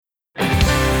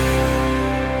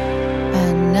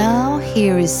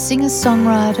here is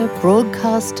singer-songwriter,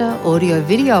 broadcaster,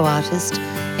 audio-video artist,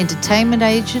 entertainment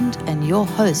agent, and your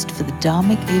host for the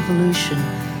Dharmic Evolution.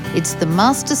 It's the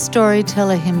master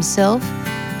storyteller himself,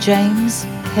 James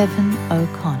Kevin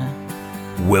O'Connor.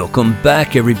 Welcome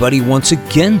back, everybody, once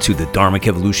again to the Dharmic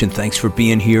Evolution. Thanks for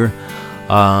being here.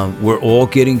 We're all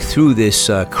getting through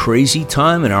this crazy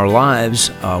time in our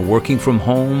lives, working from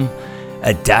home,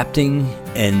 adapting,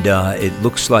 and it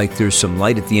looks like there's some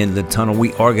light at the end of the tunnel.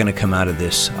 We are going to come out of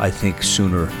this, I think,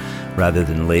 sooner rather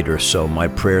than later. So my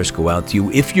prayers go out to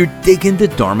you. If you're digging the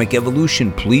Dharmic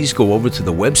Evolution, please go over to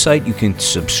the website. You can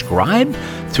subscribe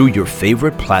through your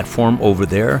favorite platform over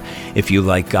there. If you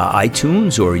like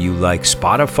iTunes or you like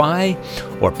Spotify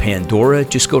or Pandora,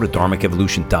 just go to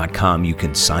dharmicevolution.com. You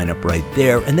can sign up right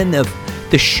there. And then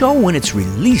the show, when it's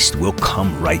released, will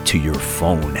come right to your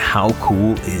phone. How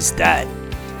cool is that?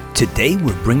 Today,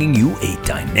 we're bringing you a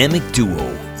dynamic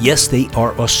duo. Yes, they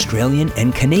are Australian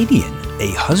and Canadian,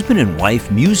 a husband and wife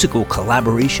musical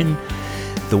collaboration.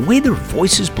 The way their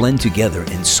voices blend together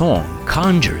in song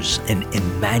conjures an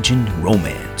imagined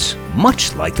romance,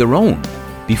 much like their own.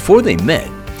 Before they met,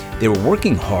 they were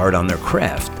working hard on their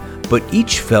craft, but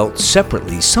each felt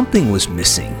separately something was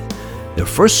missing. Their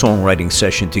first songwriting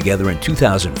session together in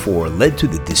 2004 led to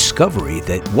the discovery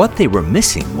that what they were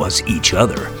missing was each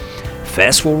other.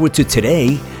 Fast forward to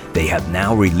today, they have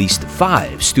now released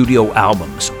 5 studio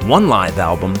albums, 1 live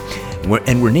album,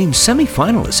 and were named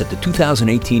semifinalists at the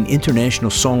 2018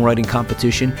 International Songwriting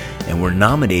Competition and were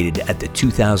nominated at the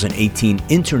 2018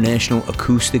 International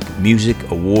Acoustic Music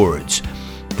Awards.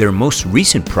 Their most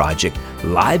recent project,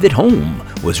 Live at Home,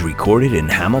 was recorded in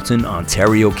Hamilton,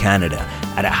 Ontario, Canada,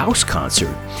 at a house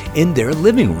concert in their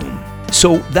living room.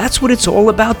 So that's what it's all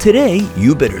about today.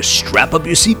 You better strap up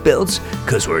your seatbelts,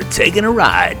 because we're taking a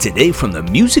ride today from the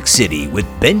Music City with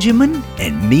Benjamin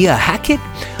and Mia Hackett,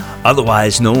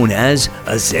 otherwise known as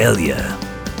Azalea.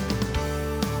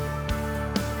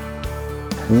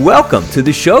 Welcome to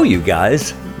the show, you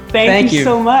guys. Thank you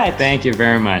so much. Thank you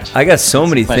very much. I got so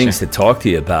many things to talk to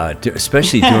you about,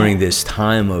 especially during this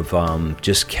time of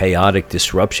just chaotic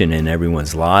disruption in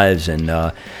everyone's lives. And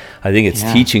I think it's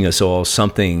teaching us all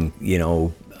something,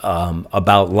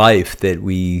 about life that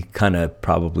we kind of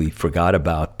probably forgot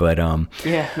about. But no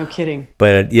kidding.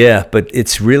 But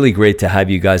it's really great to have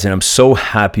you guys, and I'm so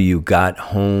happy you got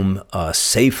home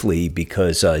safely,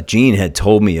 because Gene had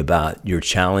told me about your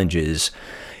challenges,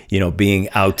 being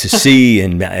out to sea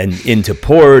and into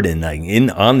port and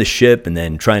on the ship, and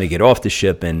then trying to get off the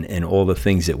ship and all the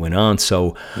things that went on.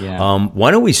 So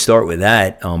why don't we start with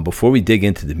that before we dig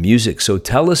into the music? So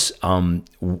tell us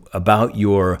about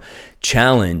your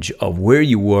challenge of where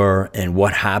you were and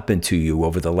what happened to you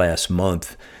over the last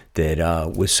month that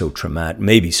was so traumatic,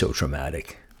 maybe so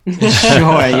traumatic.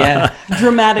 Sure, yeah.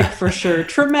 Dramatic for sure.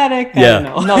 Traumatic, I don't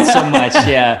know. Not so much,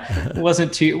 yeah. It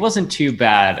wasn't too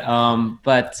bad.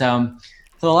 But for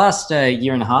the last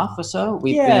year and a half or so,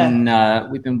 we've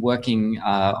been working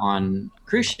on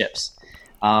cruise ships,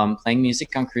 playing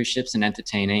music on cruise ships and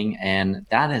entertaining, and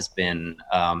that has been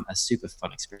a super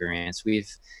fun experience.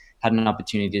 We've had an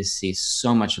opportunity to see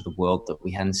so much of the world that we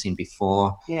hadn't seen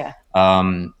before. Yeah.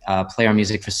 Play our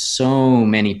music for so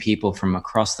many people from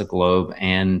across the globe,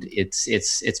 and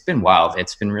it's been wild.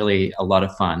 It's been really a lot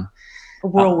of fun. A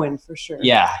whirlwind for sure.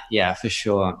 Yeah, for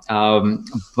sure.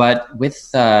 But with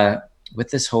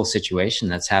this whole situation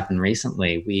that's happened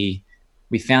recently,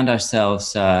 we found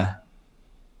ourselves. Well,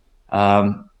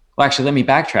 actually, let me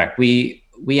backtrack.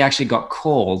 We actually got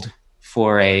called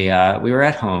for we were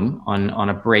at home on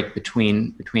a break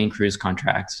between cruise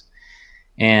contracts,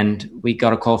 and we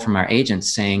got a call from our agent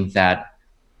saying that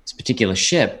this particular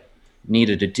ship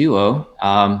needed a duo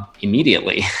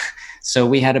immediately. So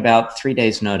we had about 3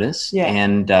 days notice,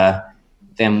 and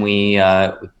then we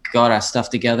got our stuff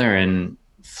together and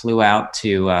flew out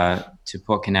to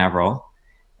Port Canaveral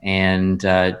and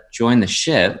joined the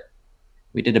ship.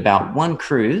 We did about 1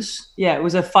 cruise. Yeah, it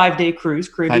was a 5-day cruise,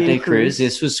 Caribbean 5-day cruise.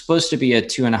 This was supposed to be a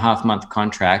 2.5-month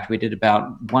contract. We did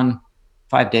about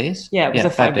 5 days. Yeah, it was a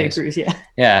 5-day cruise, yeah.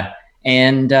 Yeah,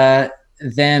 and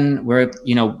then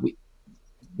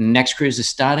next cruise is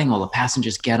starting. All the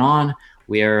passengers get on.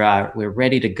 We're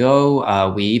ready to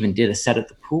go. We even did a set at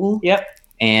the pool. Yep.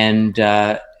 And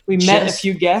we met a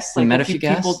few guests. A few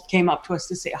people came up to us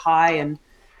to say hi and,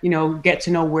 get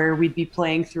to know where we'd be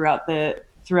playing throughout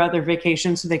their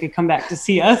vacation so they could come back to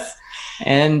see us.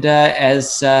 And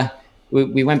as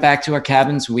we went back to our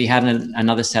cabins, we had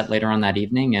another set later on that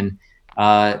evening. And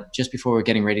just before we were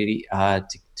getting ready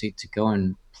to go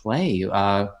and play,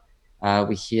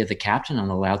 we hear the captain on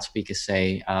the loudspeaker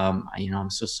say, I'm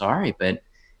so sorry, but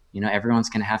everyone's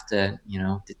going to have to,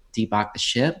 debark the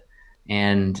ship.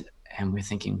 And we're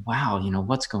thinking, wow,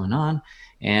 what's going on?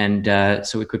 And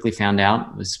so we quickly found out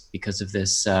it was because of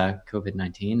this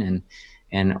COVID-19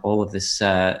 and all of this,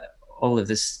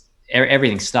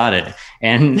 everything started.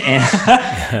 And that's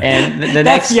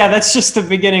just the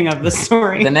beginning of the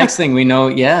story. The next thing we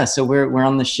know, so we're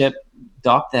on the ship,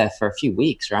 docked there for a few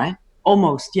weeks, right?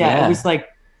 Almost, yeah. It was like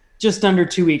just under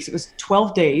 2 weeks. It was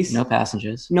 12 days. No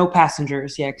passengers,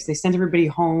 yeah, because they sent everybody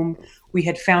home. We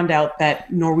had found out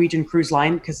that Norwegian Cruise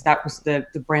Line, because that was the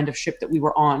brand of ship that we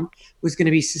were on, was going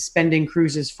to be suspending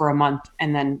cruises for a month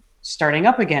and then starting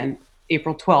up again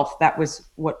April 12th. That was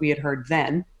what we had heard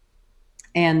then.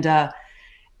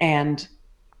 And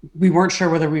we weren't sure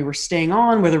whether we were staying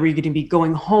on, whether we were going to be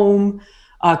going home,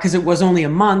 because it was only a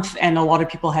month and a lot of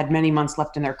people had many months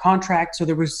left in their contract. So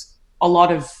there was a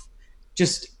lot of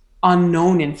just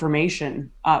unknown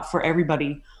information for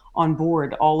everybody on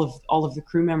board, all of the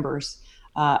crew members.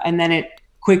 And then it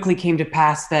quickly came to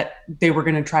pass that they were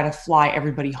going to try to fly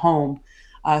everybody home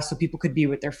so people could be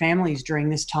with their families during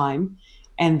this time,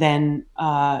 and then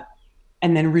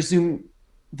resume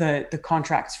the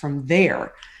contracts from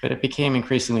there. But it became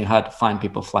increasingly hard to find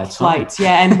people flights,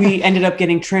 yeah. And we ended up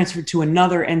getting transferred to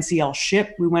another NCL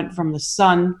ship. We went from the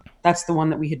Sun, that's the one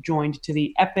that we had joined, to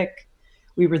the Epic.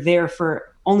 We were there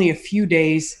for only a few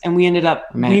days, and we ended up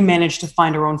we managed to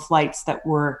find our own flights that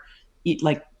were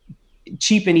like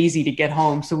cheap and easy to get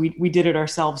home. So we did it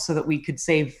ourselves so that we could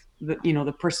save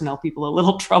the personnel people a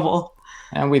little trouble.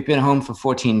 And we've been home for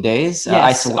 14 days,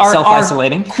 yes.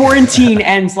 Self-isolating. Our quarantine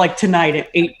ends like tonight at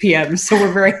 8 p.m. So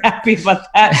we're very happy about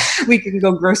that. We can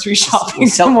go grocery shopping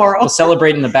tomorrow. We'll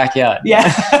celebrate in the backyard.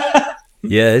 Yeah.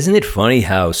 Yeah, isn't it funny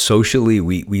how socially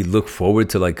we look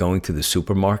forward to like going to the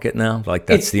supermarket now? Like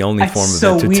that's the only form of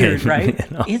entertainment. Weird, right?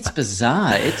 It's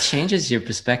bizarre. It changes your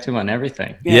perspective on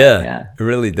everything. Yeah, it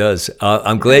really does.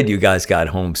 I'm glad you guys got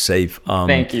home safe.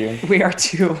 Thank you. We are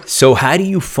too. So how do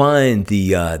you find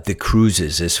the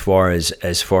cruises as far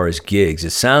as gigs? It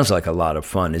sounds like a lot of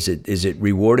fun. Is it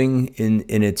rewarding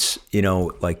in its,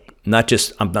 like, not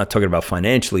just, I'm not talking about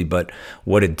financially, but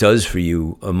what it does for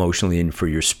you emotionally and for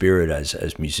your spirit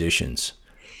as musicians?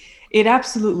 It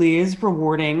absolutely is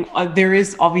rewarding. There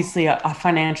is obviously a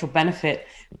financial benefit,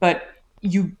 but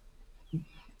it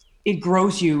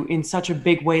grows you in such a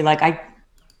big way. Like I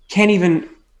can't even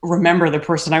remember the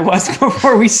person I was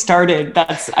before we started.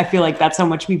 I feel like that's how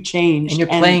much we've changed. And you're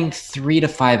playing 3 to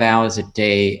 5 hours a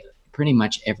day, pretty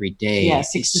much every day. Yeah,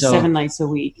 6 to 7 nights a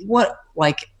week. What,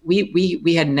 like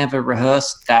we had never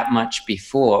rehearsed that much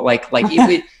before. Like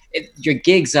your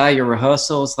gigs are your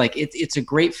rehearsals. Like it's a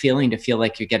great feeling to feel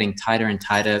like you're getting tighter and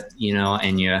tighter,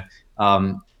 and you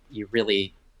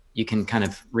can kind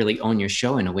of really own your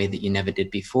show in a way that you never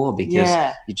did before,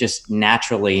 because you just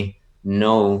naturally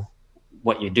know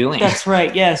what you're doing. That's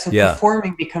right. Yeah. So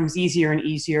performing becomes easier and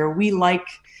easier. We like,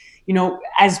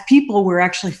 as people, we're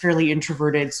actually fairly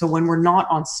introverted. So when we're not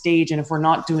on stage and if we're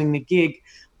not doing the gig,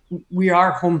 we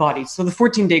are homebodies. So the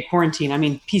 14-day quarantine, I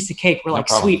mean, piece of cake. We're like,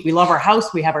 sweet. We love our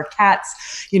house. We have our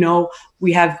cats.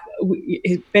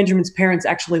 Benjamin's parents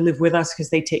actually live with us because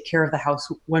they take care of the house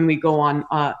when we go on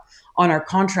our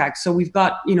contract. So we've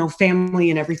got, family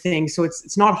and everything. So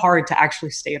it's not hard to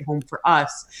actually stay at home for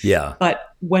us. Yeah. But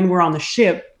when we're on the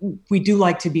ship, we do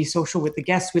like to be social with the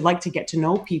guests. We like to get to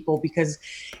know people because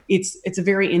it's a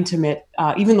very intimate,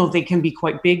 even though they can be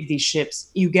quite big, these ships,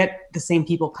 you get the same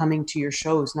people coming to your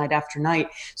shows night after night.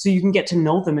 So you can get to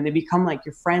know them and they become like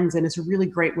your friends. And it's a really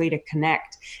great way to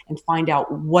connect and find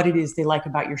out what it is they like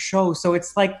about your show. So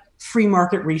it's like free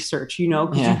market research,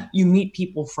 because you meet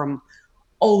people from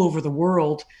all over the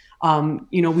world.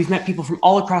 We've met people from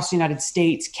all across the United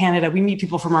States, Canada. We meet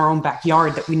people from our own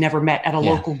backyard that we never met at a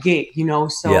local gig,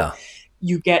 so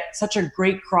you get such a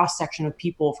great cross section of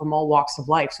people from all walks of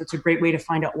life. So it's a great way to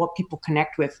find out what people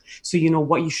connect with. So you know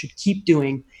what you should keep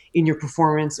doing in your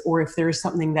performance, or if there is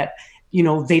something that,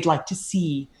 they'd like to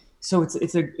see. So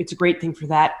it's a great thing for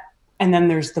that. And then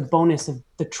there's the bonus of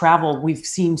the travel. We've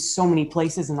seen so many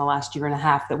places in the last year and a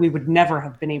half that we would never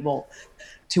have been able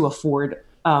to afford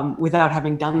without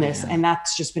having done this. And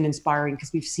that's just been inspiring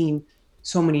because we've seen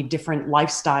so many different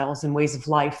lifestyles and ways of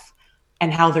life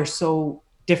and how they're so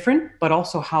different, but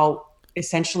also how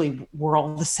essentially we're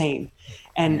all the same.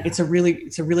 And it's a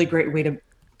really great way to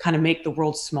kind of make the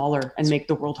world smaller and make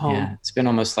the world home. Yeah, it's been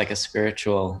almost like a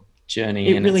spiritual journey.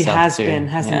 It really has been,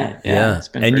 hasn't it? Yeah. It's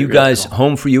been and you guys,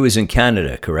 home for you is in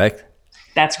Canada, correct?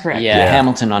 That's correct. Yeah,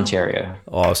 Hamilton, Ontario.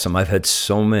 Awesome. I've had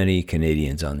so many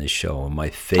Canadians on this show, my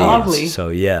faves. Lovely. So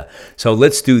yeah. So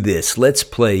let's do this. Let's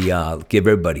play, give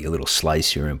everybody a little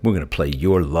slice here, and we're going to play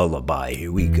Your Lullaby.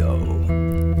 Here we go.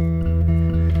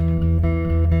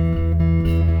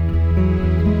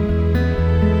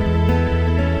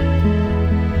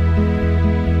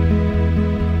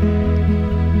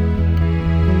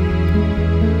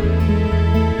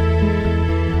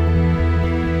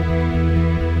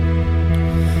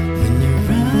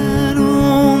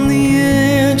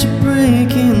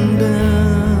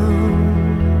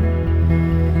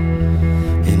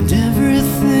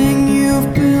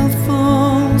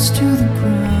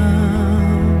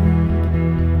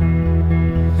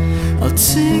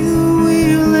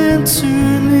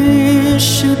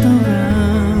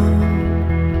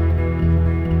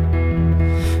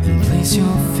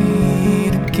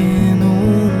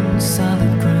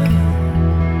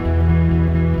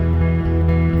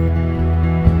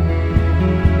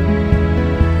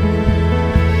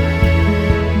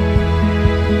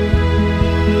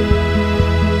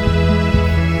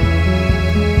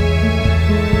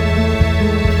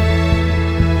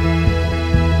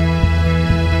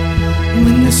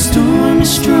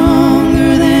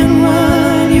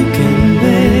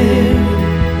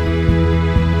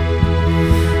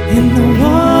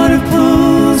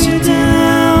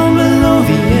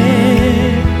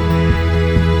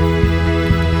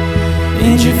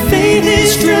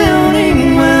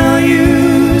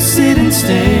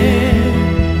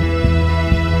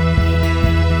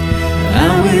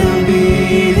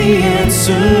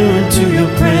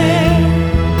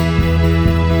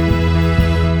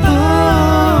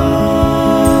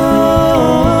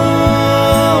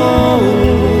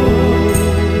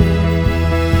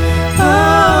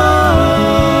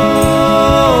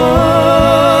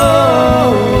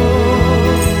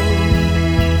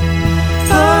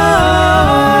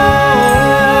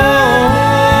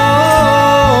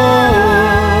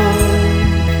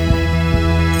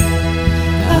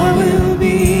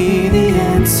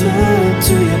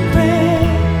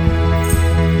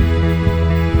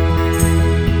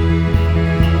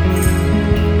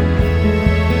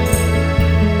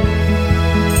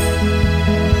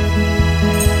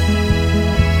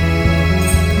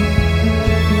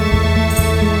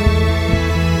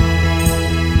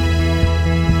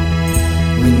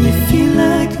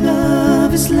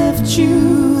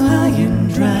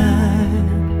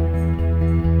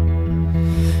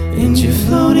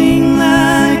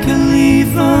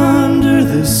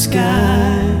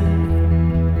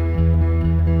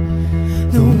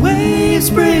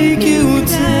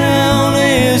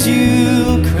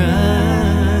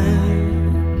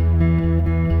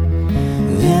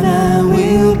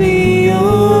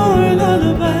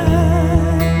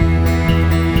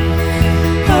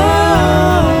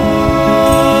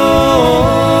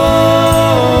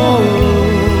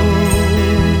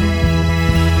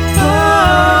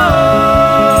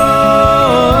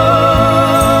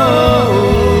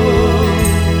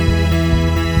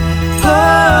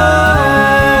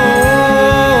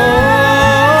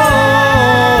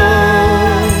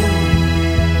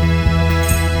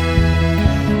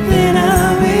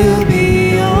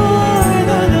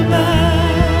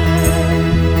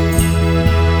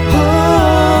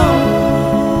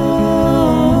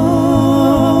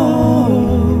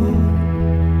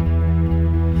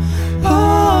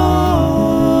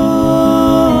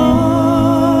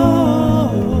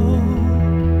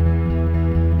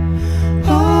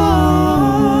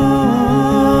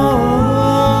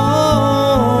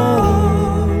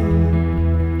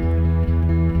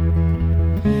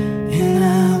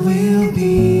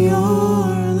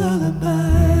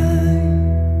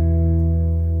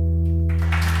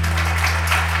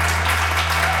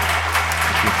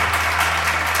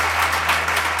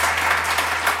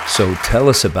 So tell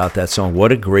us about that song.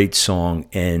 What a great song.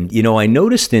 And, you know, I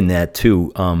noticed in that,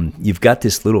 too, you've got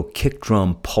this little kick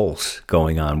drum pulse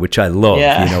going on, which I love,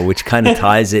 you know, which kind of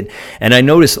ties it. And I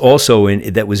noticed also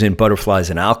that was in Butterflies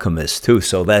and Alchemists, too.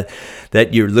 So that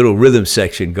your little rhythm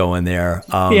section going there.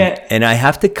 And I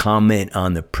have to comment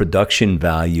on the production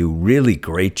value. Really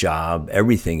great job.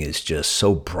 Everything is just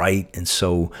so bright and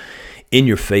so in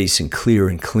your face and clear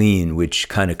and clean, which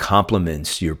kind of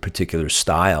complements your particular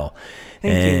style.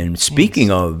 And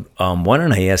speaking of, why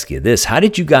don't I ask you this? How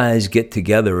did you guys get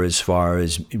together as far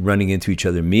as running into each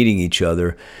other, meeting each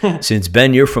other? Since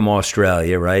Ben, you're from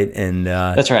Australia, right? And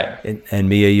that's right. And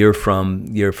Mia, you're from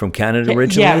Canada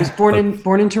originally? Yeah, I was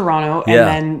born in Toronto,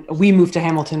 and then we moved to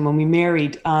Hamilton when we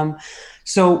married.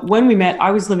 So when we met,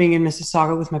 I was living in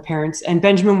Mississauga with my parents, and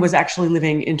Benjamin was actually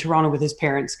living in Toronto with his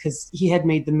parents because he had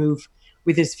made the move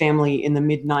with his family in the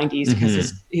mid 90s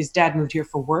because his dad moved here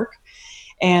for work.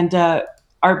 And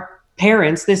our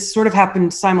parents, this sort of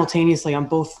happened simultaneously on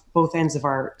both ends of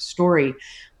our story.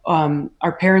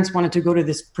 Our parents wanted to go to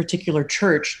this particular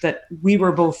church that we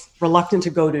were both reluctant to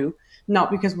go to,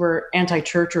 not because we're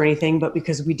anti-church or anything, but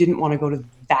because we didn't want to go to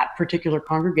that particular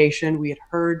congregation. We had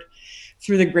heard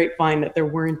through the grapevine that there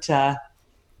weren't,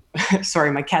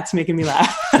 sorry, my cat's making me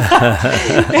laugh.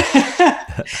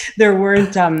 There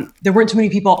weren't too many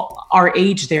people our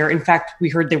age there. In fact, we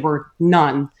heard there were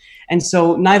none. And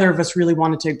so neither of us really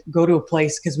wanted to go to a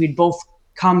place because we'd both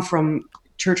come from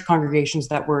church congregations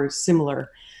that were similar.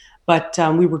 But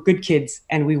we were good kids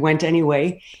and we went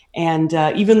anyway. And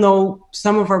even though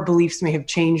some of our beliefs may have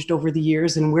changed over the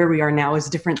years and where we are now is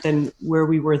different than where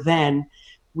we were then,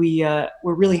 we're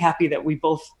really happy that we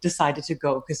both decided to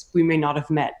go because we may not have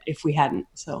met if we hadn't.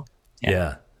 So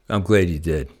yeah, I'm glad you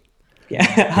did.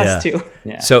 Yeah, us too.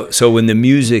 Yeah. So when the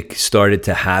music started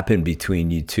to happen between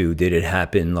you two, did it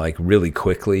happen like really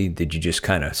quickly? Did you just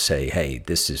kind of say, "Hey,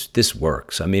 this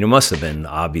works"? I mean, it must have been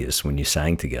obvious when you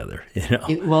sang together, you know.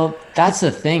 Well, that's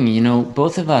the thing, you know.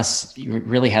 Both of us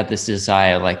really had this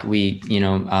desire. Like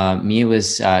Mia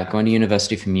was going to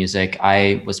university for music.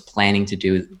 I was planning to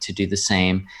do the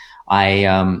same.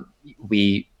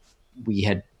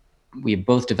 We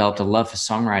both developed a love for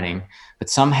songwriting, but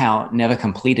somehow never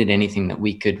completed anything that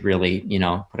we could really,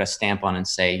 put a stamp on and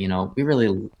say, we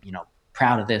really,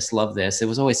 proud of this, love this. There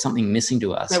was always something missing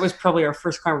to us. That was probably our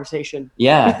first conversation.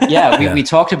 Yeah. We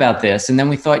talked about this, and then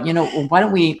we thought, why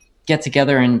don't we get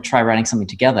together and try writing something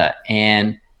together?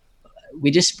 And we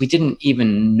didn't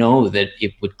even know that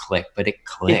it would click, but it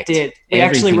clicked. It did. We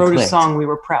actually wrote a song we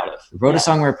were proud of. We wrote a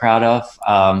song we were proud of.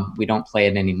 We don't play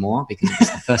it anymore because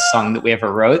it's the first song that we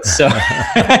ever wrote. So,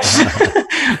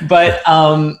 but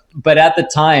at the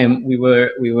time we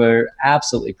were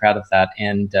absolutely proud of that,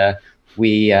 and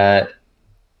we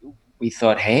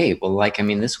thought, hey, well,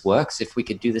 this works. If we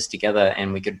could do this together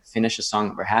and we could finish a song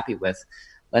that we're happy with,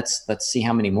 let's see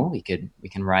how many more we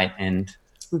can write. And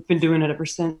we've been doing it ever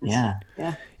since. Yeah.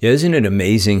 Isn't it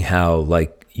amazing how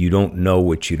you don't know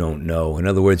what you don't know? In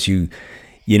other words, you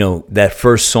that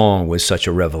first song was such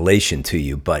a revelation to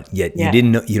you, but yet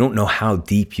you don't know how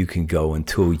deep you can go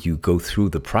until you go through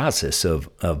the process of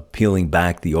peeling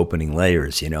back the opening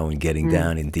layers, and getting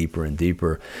down and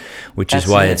deeper, which is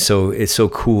why it's so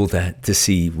cool to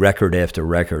see record after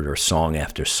record or song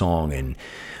after song and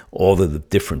all of the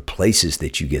different places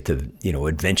that you get to,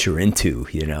 adventure into,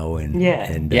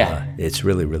 it's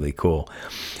really, really cool.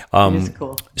 It is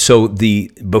cool. So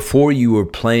before you were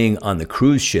playing on the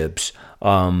cruise ships,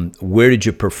 where did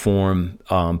you perform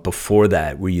before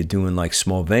that? Were you doing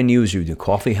small venues? Were you doing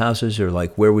coffee houses, or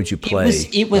where would you play?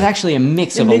 It was actually a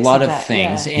mix of a lot of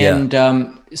things. Yeah.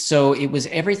 And so it was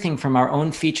everything from our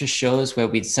own feature shows where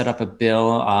we'd set up a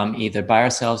bill either by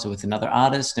ourselves or with another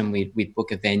artist, and we'd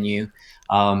book a venue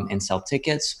and sell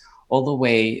tickets, all the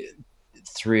way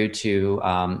through to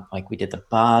we did the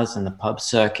bars and the pub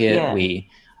circuit. Yeah. We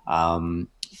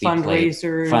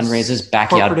fundraisers,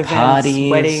 backyard events,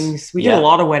 parties, weddings. We did a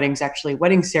lot of weddings, actually.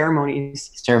 Wedding ceremonies.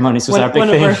 Ceremonies was one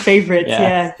of our favorites.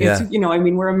 Yeah.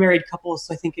 We're a married couple,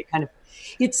 so I think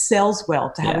it sells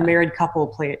well to have a married couple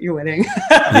play at your wedding.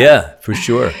 Yeah, for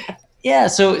sure. Yeah,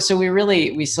 so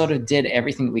we sort of did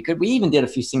everything we could. We even did a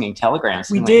few singing telegrams.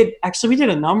 We did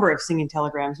a number of singing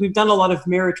telegrams. We've done a lot of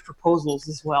marriage proposals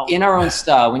as well. In our own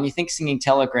style. When you think singing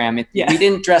telegram, we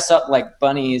didn't dress up like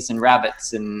bunnies and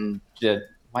rabbits and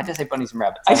why did I say bunnies and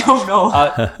rabbits? I don't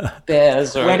know.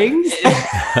 Bears or weddings.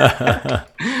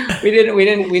 We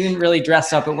didn't really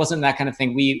dress up. It wasn't that kind of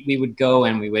thing. We would go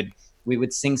and we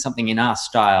would sing something in our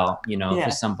style,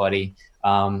 for somebody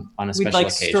on a special occasion.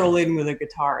 We'd stroll in with a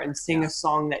guitar and sing a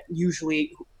song that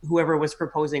usually whoever was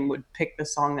proposing would pick the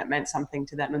song that meant something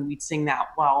to them, and we'd sing that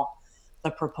while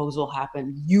the proposal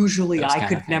happened. Usually I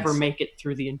could never make it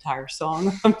through the entire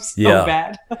song. I'm so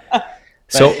bad.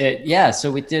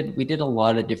 So we did a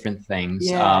lot of different things.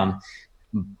 Yeah.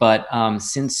 But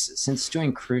since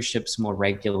doing cruise ships more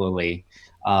regularly,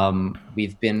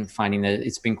 we've been finding that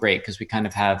it's been great because we kind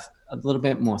of have a little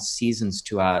bit more seasons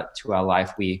to our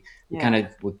life. We kind of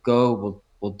would go,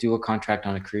 we'll do a contract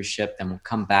on a cruise ship, then we'll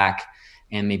come back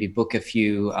and maybe book a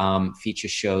few feature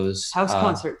shows, house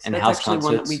concerts, and that's house actually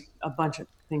concerts. One that a bunch of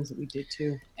things that we did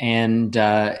too, and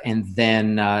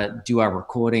then do our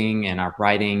recording and our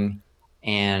writing.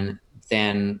 And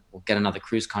then we'll get another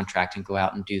cruise contract and go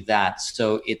out and do that.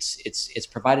 So it's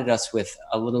provided us with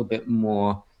a little bit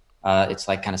more, it's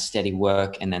like kind of steady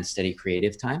work and then steady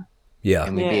creative time. Yeah.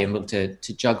 And we'd be able to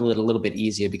juggle it a little bit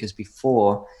easier, because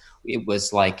before it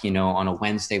was like, on a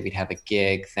Wednesday we'd have a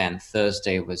gig, then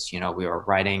Thursday was, we were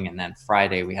writing, and then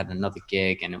Friday we had another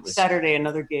gig, and it was Saturday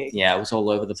another gig. Yeah, it was all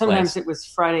over the Sometimes place. it was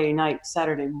Friday night,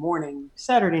 Saturday morning,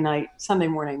 Saturday night, Sunday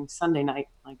morning, Sunday night.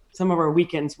 Like some of our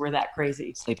weekends were that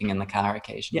crazy. Sleeping in the car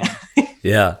occasionally. Yeah.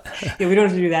 Yeah. Yeah, we don't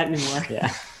have to do that anymore.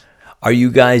 Yeah. Are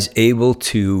you guys able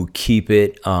to keep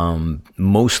it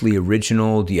mostly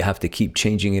original? Do you have to keep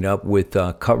changing it up with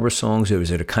cover songs, or is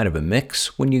it a kind of a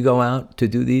mix when you go out to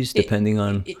do these, depending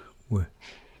on?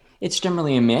 It's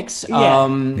generally a mix.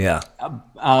 Yeah.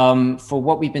 For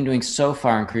what we've been doing so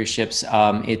far on cruise ships,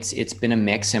 it's been a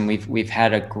mix, and we've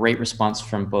had a great response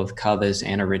from both covers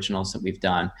and originals that we've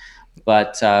done.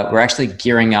 But we're actually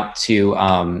gearing up to,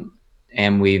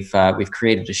 and we've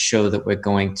created a show that we're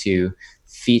going to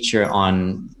feature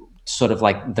on sort of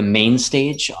like the main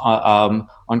stage on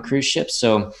cruise ships.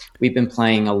 So we've been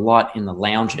playing a lot in the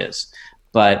lounges,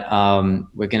 but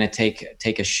we're going to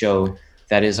take a show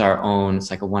that is our own.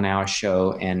 It's like a 1-hour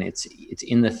show, and it's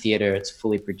in the theater. It's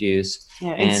fully produced.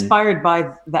 Yeah, inspired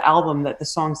by the album that the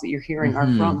songs that you're hearing are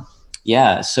from.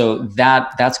 Yeah, so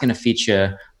that's going to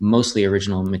feature mostly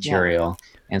original material,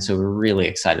 and so we're really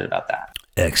excited about that.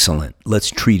 Excellent. Let's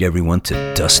treat everyone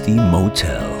to Dusty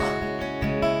Motel.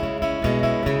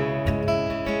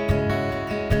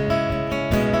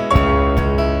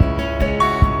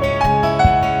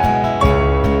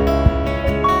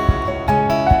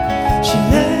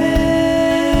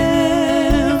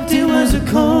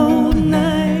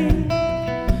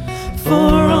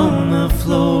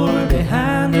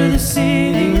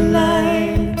 City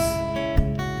lights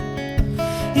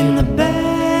in the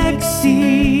back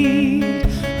seat,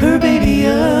 her baby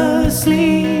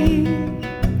asleep.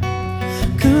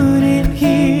 Couldn't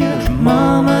hear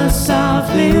mama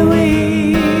softly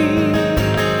weep.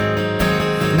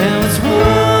 Now it's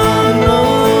one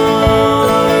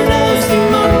more dusty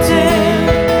motel,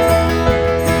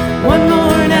 one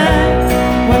more night,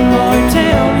 one more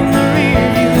town in the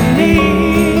rearview mirror.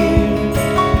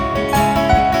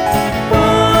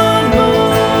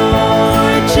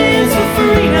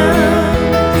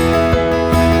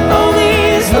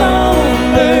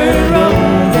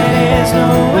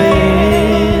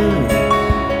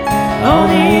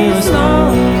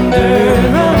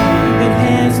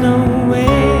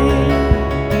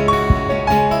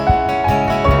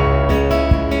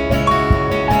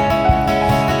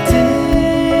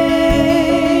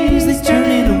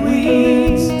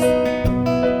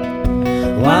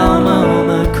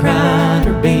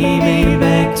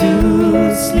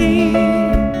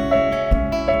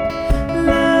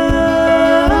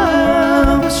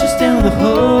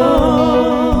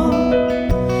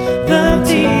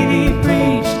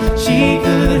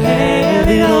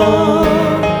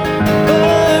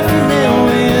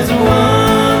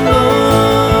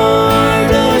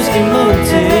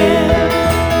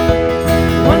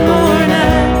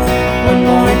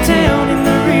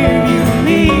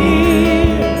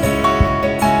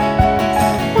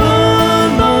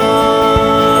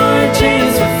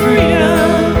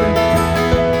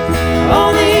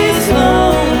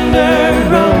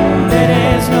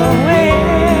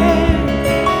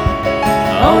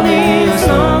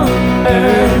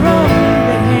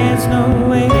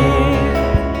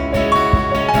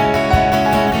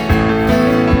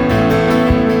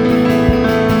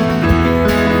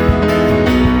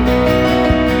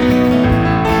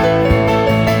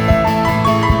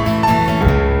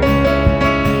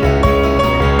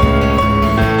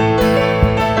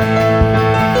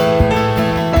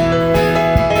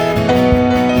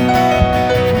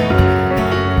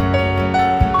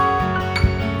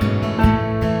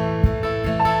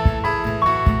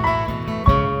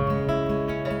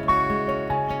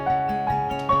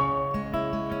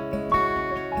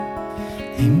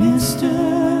 Hey mister,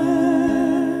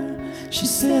 she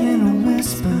said in a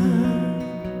whisper,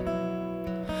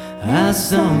 I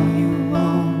saw you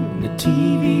on the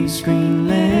TV screen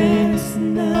last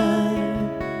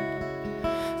night.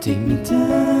 Take me down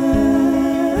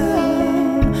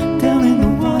in the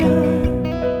water.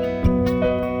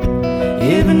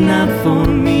 If not for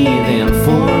me, then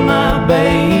for my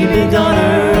baby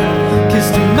daughter. 'Cause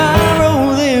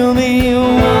tomorrow there'll be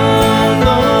one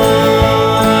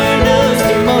more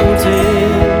dusty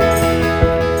motel,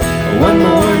 one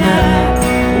more night,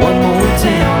 one more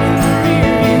town in the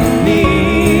rearview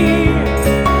mirror,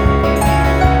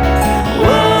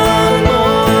 one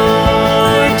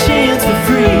more chance for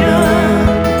freedom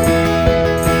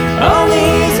on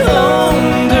this long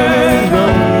dirt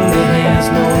road that has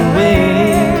nowhere.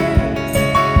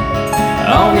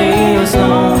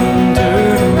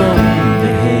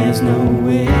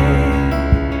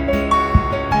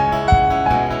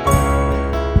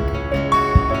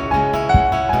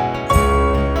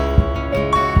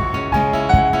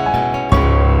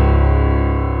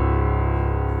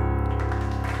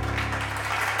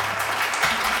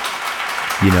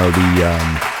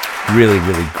 the really,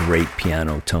 really great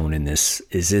piano tone in this.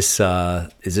 Is this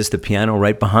the piano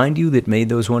right behind you that made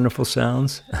those wonderful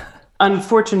sounds?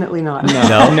 Unfortunately not.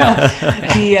 No.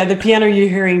 The piano you're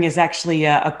hearing is actually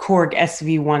a Korg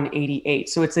SV188,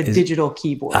 so it's a digital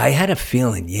keyboard. I had a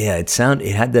feeling, it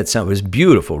had that sound. It was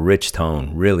beautiful, rich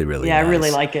tone, really, really nice. I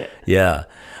really like it. Yeah.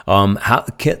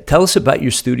 Tell us about your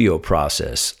studio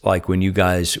process. Like when you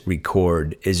guys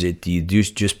record, do you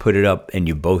just put it up and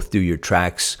you both do your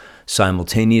tracks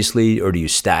simultaneously, or do you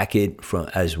stack it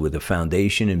as with a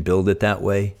foundation and build it that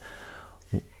way?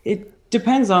 It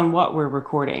depends on what we're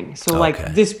recording. So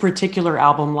like this particular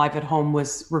album, Live at Home,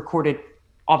 was recorded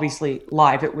obviously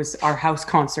live. It was our house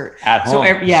concert. At home. So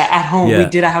at home. Yeah. We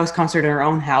did a house concert in our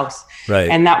own house. Right.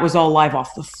 And that was all live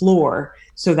off the floor.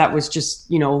 So that was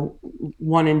just,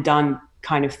 one and done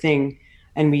kind of thing.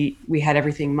 And we had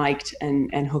everything mic'd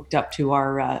and hooked up to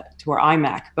our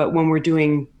iMac. But when we're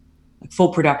doing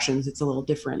full productions, it's a little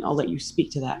different. I'll let you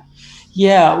speak to that.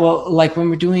 Yeah, well, like when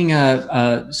we're doing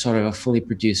a sort of a fully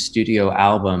produced studio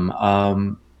album,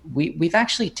 we've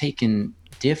actually taken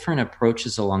different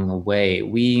approaches along the way.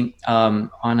 We on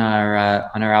our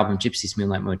album Gypsy's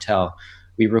Moonlight Motel,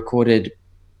 we recorded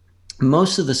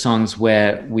most of the songs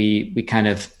where we did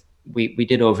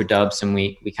overdubs, and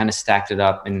we kind of stacked it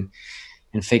up and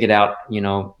figured out,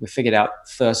 we figured out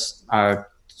first our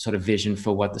sort of vision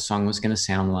for what the song was going to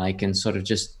sound like, and sort of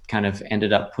just kind of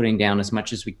ended up putting down as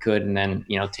much as we could, and then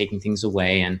taking things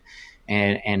away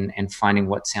and finding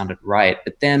what sounded right.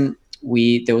 But then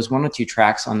there was one or two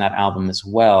tracks on that album as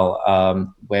well,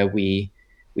 where we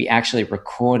actually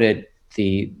recorded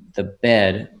the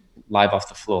bed live off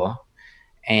the floor,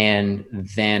 and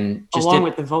then just along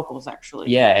with the vocals,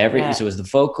 actually. So it was the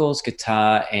vocals,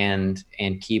 guitar, and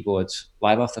keyboards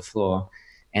live off the floor.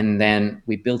 And then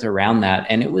we built around that,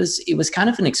 and it was kind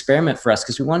of an experiment for us,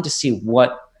 because we wanted to see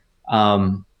what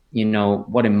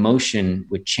emotion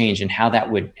would change and how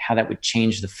that would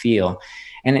change the feel.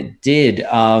 And it did.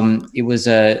 It was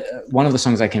one of the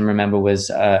songs I can remember was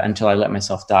 "Until I Let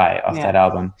Myself Die" off that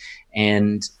album,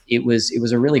 and it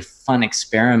was a really fun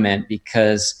experiment,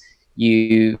 because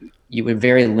you were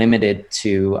very limited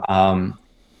to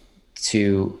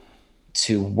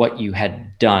what you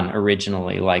had done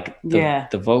originally. Like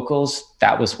the vocals,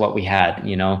 that was what we had,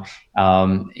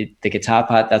 the guitar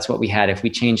part, that's what we had. If we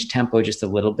changed tempo just a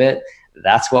little bit,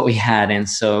 that's what we had. And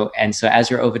so as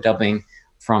you're overdubbing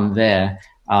from there,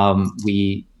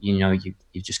 you've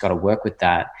just got to work with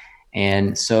that.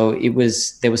 And so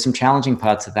there was some challenging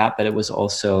parts of that, but it was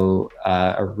also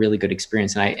a really good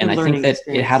experience. And I think that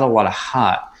it had a lot of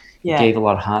heart. It gave a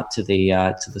lot of heart to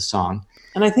the song.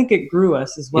 And I think it grew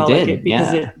us as well. It did,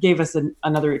 because it gave us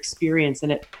another experience,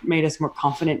 and it made us more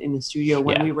confident in the studio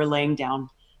when we were laying down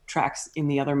tracks in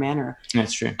the other manner.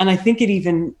 That's true. And I think it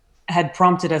even had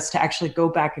prompted us to actually go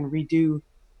back and redo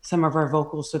some of our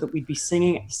vocals so that we'd be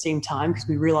singing at the same time, because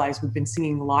we realized we've been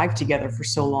singing live together for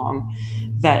so long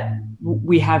that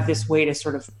we have this way to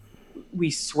sort of,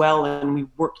 we swell and we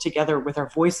work together with our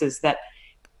voices that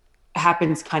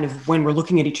happens kind of when we're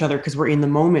looking at each other, because we're in the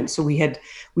moment. So we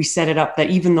set it up that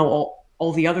even though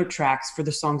all the other tracks for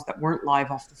the songs that weren't live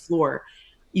off the floor,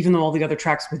 even though all the other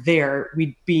tracks were there,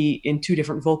 we'd be in two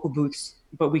different vocal booths,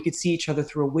 but we could see each other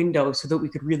through a window so that we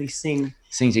could really sing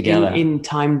together in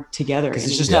time together. Because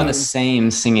it's just not the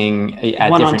same singing at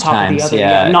one different on top times. of the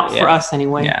other. Not for us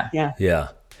anyway. Yeah.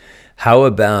 How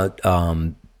about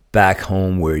back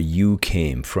home where you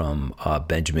came from,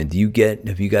 Benjamin?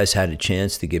 Have you guys had a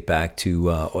chance to get back to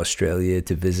Australia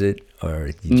to visit,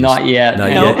 or not yet?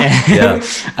 Not yet. Yeah.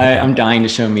 I'm dying to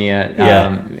show Mia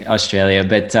Australia,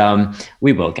 but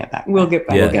we will get back. We'll get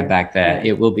back. We'll get back there.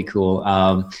 Yeah. It will be cool.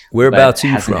 Whereabouts are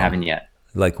you from? Haven't yet.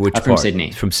 Like which part? From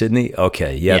Sydney. From Sydney?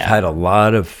 Okay. Yeah, I've had a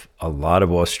lot of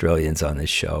Australians on this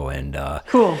show, and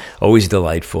cool. Always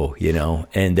delightful,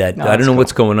 And I don't know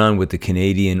what's going on with the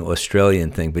Canadian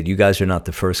Australian thing, but you guys are not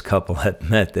the first couple I've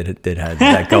met that had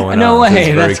that going no on. No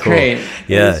way, that's cool. Great.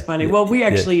 Yeah, it's funny. Well, we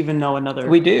actually even know another.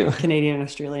 We do. Canadian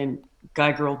Australian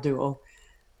guy-girl duo.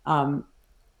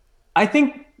 I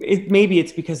think maybe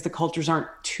it's because the cultures aren't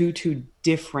too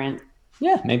different.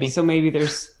 Yeah, maybe. So maybe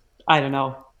there's, I don't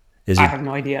know. I have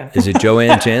no idea. Is it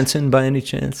Joanne Jansen by any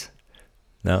chance?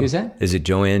 No. Who's that? Is it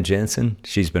Joanne Jansen?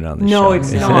 She's been on the show. No,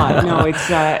 it's not. No, it's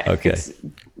okay.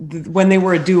 When they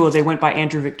were a duo, they went by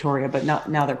Andrew Victoria, but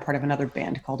now they're part of another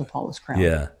band called Apollo's Crown.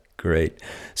 Yeah, great.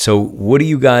 So what are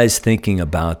you guys thinking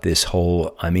about this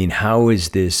whole, how has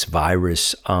this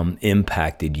virus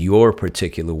impacted your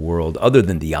particular world, other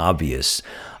than the obvious?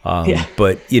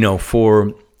 But,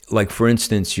 for like for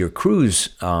instance, your cruise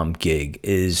gig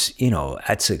is,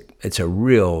 it's a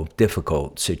real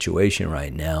difficult situation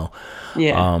right now.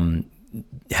 Yeah.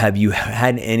 Have you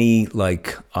had any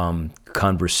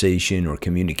conversation or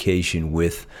communication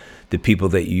with the people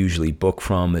that you usually book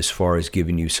from, as far as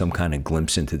giving you some kind of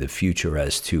glimpse into the future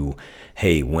as to,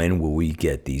 hey, when will we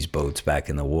get these boats back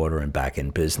in the water and back in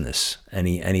business?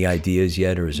 Any ideas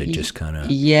yet, or is it just kind of?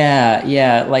 Yeah.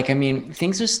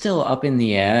 Things are still up in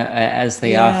the air, as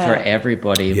they are for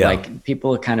everybody. Yeah. Like,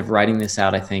 people are kind of writing this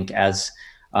out, I think, as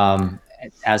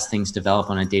things develop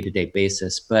on a day-to-day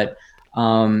basis. But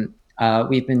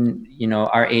we've been,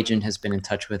 our agent has been in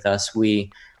touch with us. We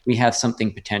have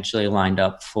something potentially lined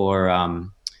up for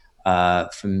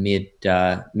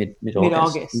mid-August.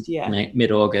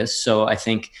 Mid-August. So I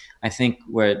think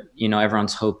we're,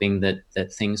 everyone's hoping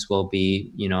that things will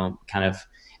be, kind of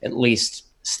at least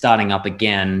starting up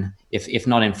again, if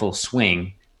not in full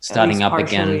swing, starting up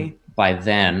again by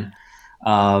then.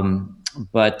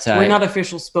 But we're not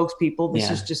official spokespeople. This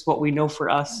is just what we know for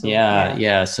us. So,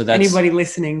 yeah. So that's, anybody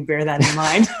listening, bear that in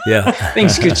mind. Yeah,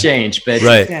 things could change, but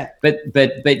right. Yeah.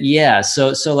 But yeah.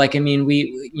 So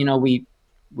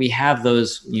we have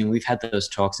those. We've had those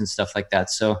talks and stuff like that.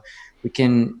 So we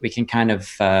can kind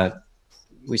of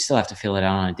we still have to fill it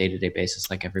out on a day-to-day basis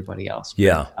like everybody else.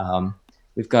 Yeah.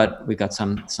 But, we've got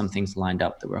some things lined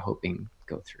up that we're hoping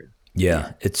go through.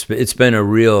 Yeah, it's been a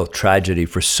real tragedy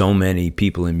for so many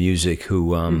people in music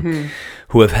who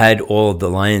have had all of the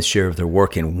lion's share of their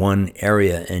work in one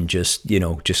area and just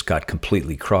got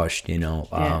completely crushed.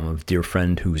 A dear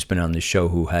friend who's been on the show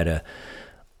who had a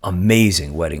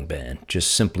amazing wedding band,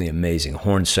 just simply amazing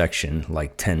horn section,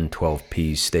 like 10, 12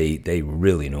 piece. They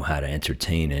really knew how to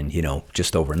entertain, and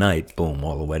just overnight, boom,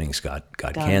 all the weddings got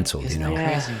canceled.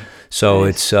 Crazy? So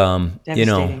it's a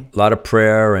lot of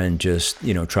prayer and just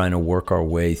trying to work our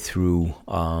way through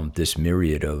this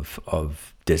myriad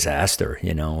of disaster.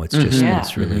 It's just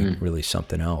it's really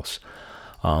something else.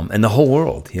 And the whole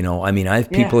world, I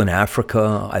have people in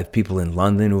Africa, I have people in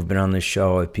London who've been on this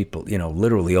show, I have people,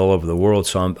 literally all over the world.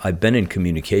 So I've been in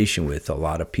communication with a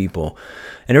lot of people,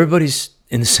 and everybody's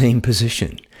in the same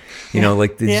position.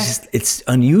 It's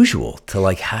unusual to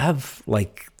have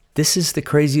this is the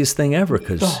craziest thing ever,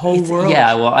 because the whole world.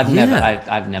 Yeah, well, I've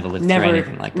never lived through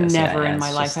anything like this. Never in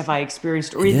my life have I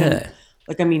experienced, or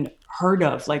even heard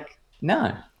of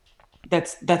no.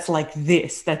 That's like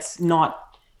this. That's not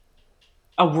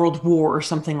a world war or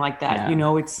something like that.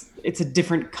 Yeah. It's a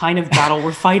different kind of battle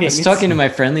we're fighting. I was talking to my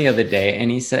friend the other day,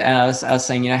 and he said, I was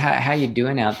saying, how you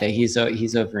doing out there? He's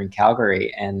over in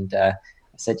Calgary, and I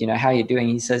said, how you doing?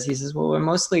 He says, well, we're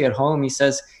mostly at home. He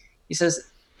says,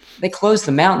 they closed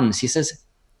the mountains. He says,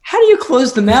 how do you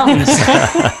close the mountains?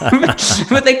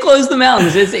 But they closed the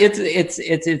mountains.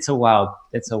 It's a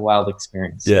wild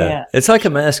experience. Yeah. It's like a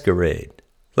masquerade.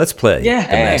 Let's play the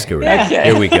masquerade. Yeah.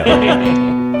 Here we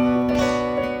go.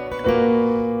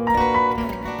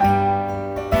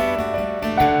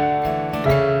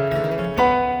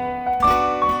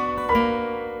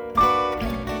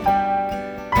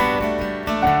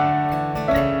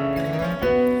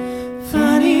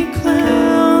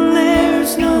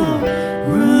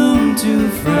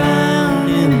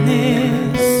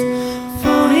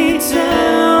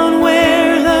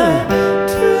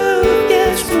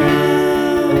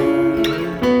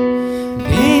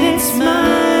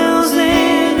 Smile.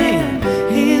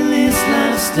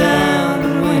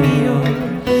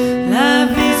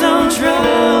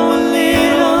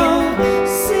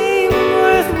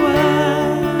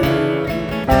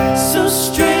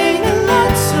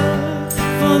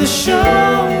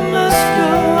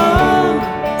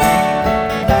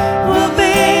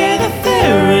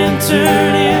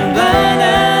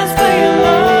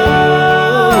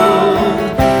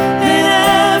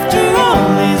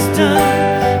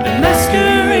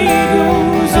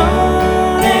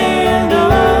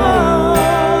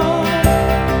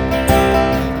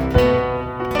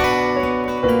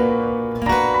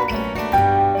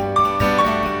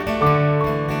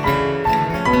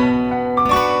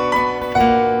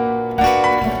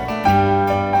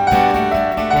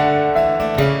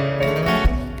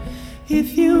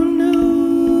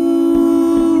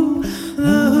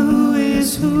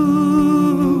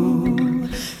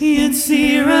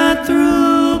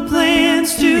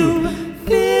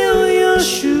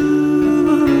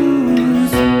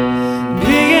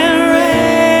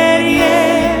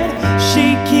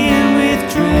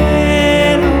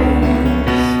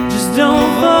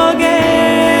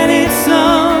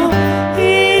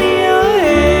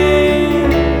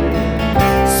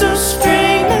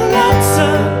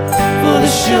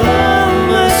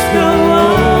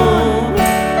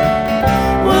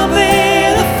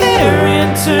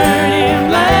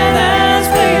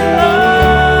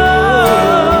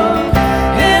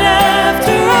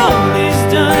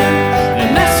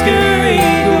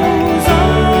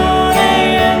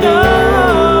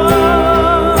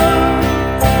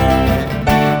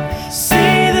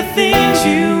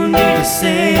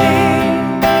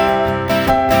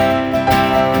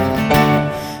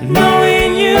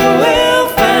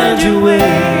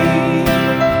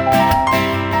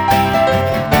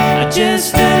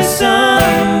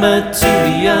 but to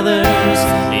the others,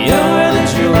 you're the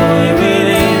joy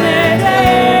within their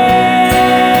day.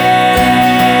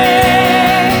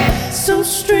 So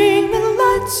string the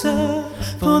lights up,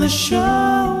 for the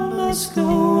show must go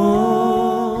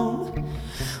on.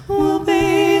 We'll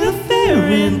be the fair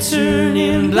intern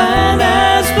in blind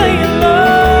eyes playing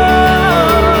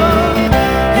love.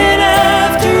 And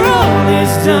after all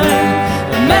is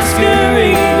done, the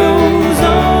masquerade goes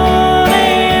on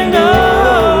and on.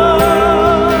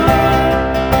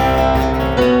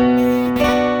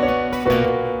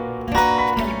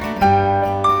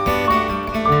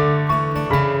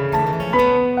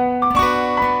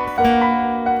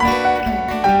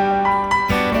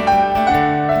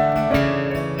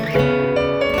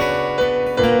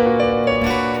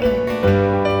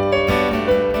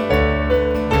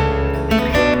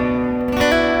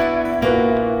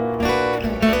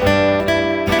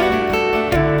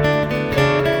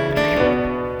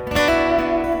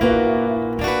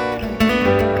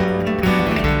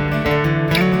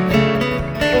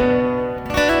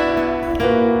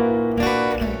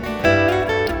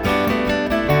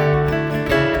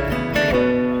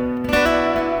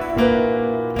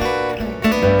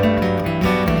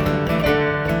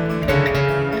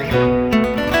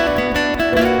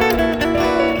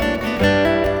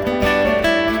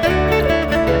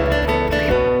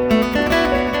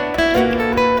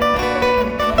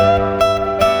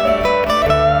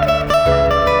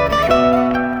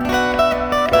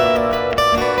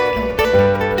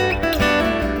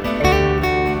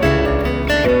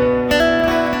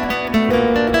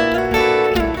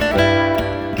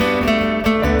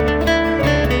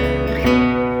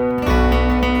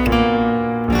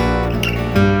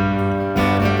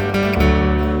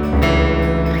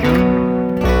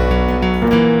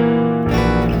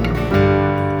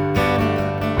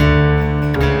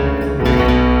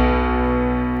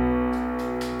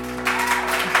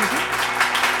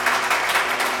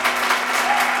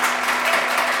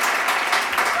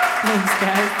 Thanks,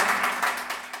 guys.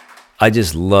 I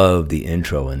just love the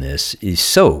intro in this. It's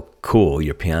so cool,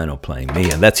 your piano playing.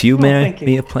 Mia, that's you, man? thank you.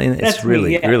 Mia playing? It's That's me,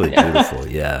 really, yeah. really beautiful.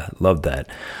 Yeah, love that.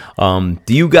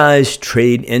 Do you guys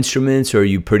trade instruments, or are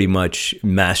you pretty much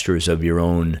masters of your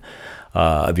own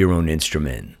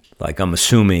instrument? Like I'm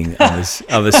assuming Mia's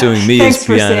Thanks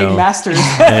for piano. saying masters.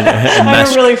 and I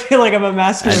don't really feel like I'm a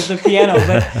master of the piano,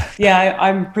 but yeah,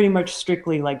 I'm pretty much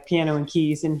strictly like piano and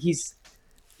keys, and he's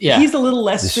a little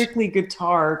less strictly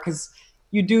guitar, because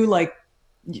you do like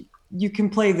you can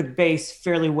play the bass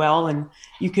fairly well, and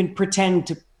you can pretend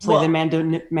to play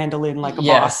the mandolin like a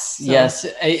boss. So. Yes,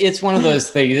 it's one of those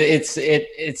things.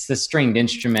 It's the stringed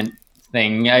instrument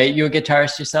thing. You a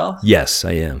guitarist yourself? Yes,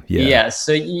 I am. Yeah. Yeah,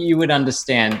 so you would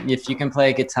understand if you can play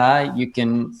a guitar, you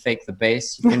can fake the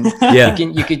bass. You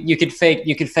can, you could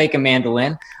fake a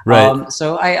mandolin. Right.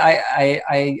 So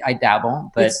I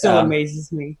dabble, but it still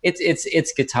amazes me.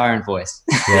 It's guitar and voice.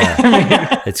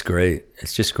 Yeah, it's great.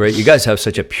 It's just great. You guys have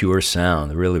such a pure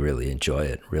sound. I really, really enjoy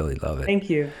it. Really love it. Thank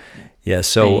you. Yeah.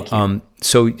 So,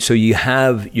 so you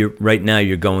have right now.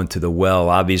 You're going to the well.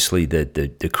 Obviously,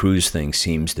 the cruise thing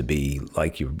seems to be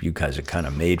like you guys are kind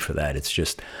of made for that. It's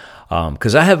just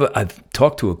because I've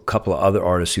talked to a couple of other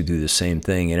artists who do the same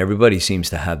thing, and everybody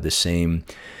seems to have the same.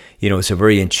 It's a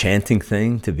very enchanting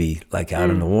thing to be like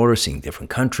out in the water, seeing different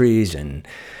countries, and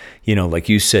like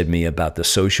you said, me about the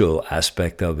social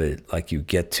aspect of it. Like you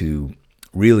get to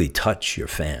really touch your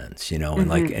fans, and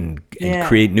like and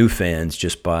create new fans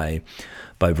just by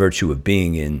virtue of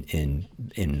being in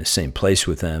the same place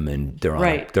with them, and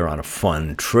they're on a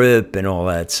fun trip and all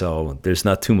that. So there's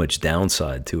not too much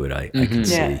downside to it. I can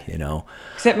see,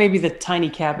 except maybe the tiny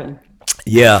cabin.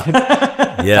 Yeah.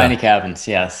 Tiny cabins,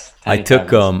 yes. I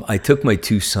took my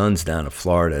two sons down to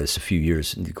Florida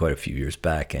quite a few years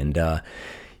back, and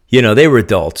they were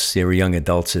adults. They were young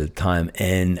adults at the time.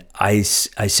 And I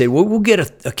said, well, we'll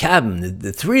get a cabin,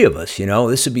 the three of us,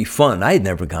 this would be fun. I had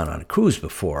never gone on a cruise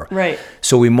before. Right.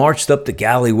 So we marched up the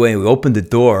galleyway, we opened the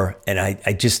door, and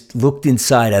I just looked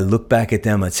inside. I looked back at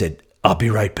them. I said, I'll be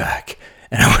right back.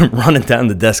 And I went running down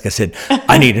the desk. I said,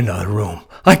 I need another room.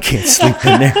 I can't sleep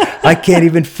in there. I can't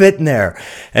even fit in there.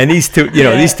 And these two,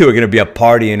 these two are going to be up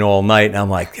partying all night. And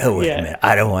I'm like, oh, wait a minute.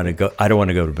 I don't want to go. I don't want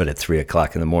to go to bed at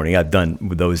 3:00 in the morning. I've done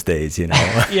with those days,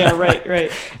 Yeah,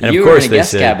 right. And you of course were in a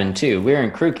guest cabin too. We were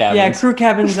in crew cabins. Yeah, crew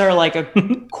cabins are like a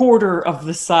quarter of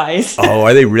the size. Oh,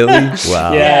 are they really?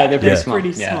 Wow. Yeah, they're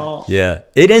pretty small. Yeah.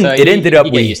 It ended up.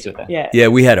 You get used to it. Yeah,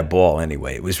 we had a ball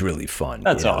anyway. It was really fun.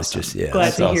 That's awesome. It was just,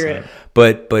 glad to hear it.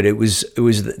 But it was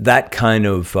that kind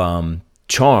of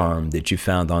charm that you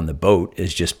found on the boat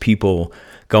is just people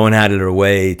going out of their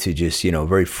way to just,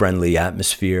 very friendly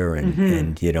atmosphere.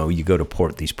 And you go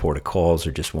to these port of calls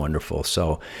are just wonderful.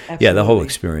 So yeah, the whole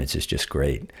experience is just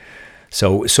great.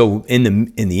 So in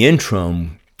the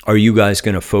interim, are you guys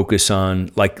going to focus on,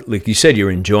 like you said,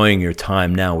 you're enjoying your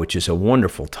time now, which is a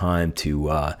wonderful time to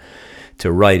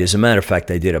write. As a matter of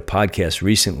fact, I did a podcast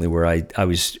recently where I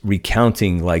was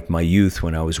recounting like my youth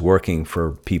when I was working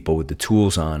for people with the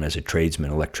tools on as a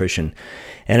tradesman, electrician.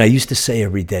 And I used to say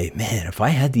every day, man, if I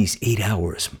had these 8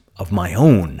 hours of my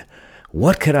own,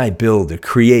 what could I build or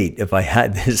create if I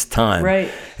had this time?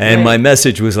 Right. And my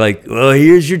message was like, well,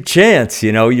 here's your chance.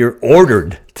 You're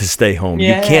ordered to stay home.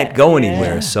 You can't go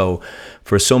anywhere. So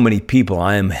for so many people,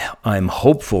 I'm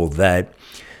hopeful that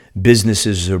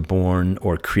businesses are born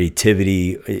or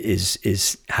creativity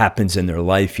is happens in their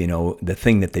life, the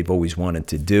thing that they've always wanted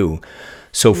to do.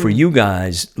 So for you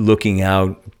guys looking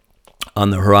out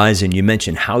on the horizon, you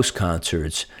mentioned house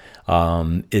concerts.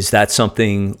 Is that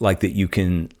something like that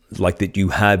you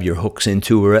have your hooks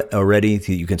into already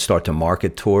that you can start to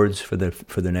market towards for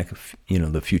the next,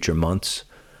 the future months?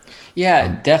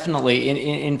 Yeah, definitely.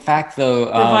 In fact, though,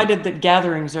 provided that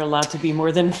gatherings are allowed to be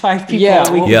more than 5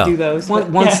 people, we can do those.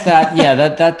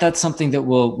 That's something that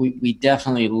we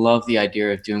definitely love the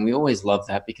idea of doing. We always love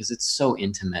that because it's so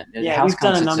intimate. Yeah, we've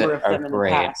done a number of them in the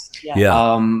past.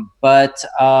 But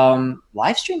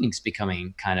live streaming is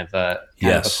becoming kind of a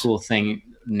cool thing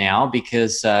now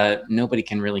because nobody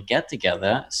can really get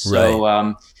together.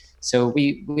 So so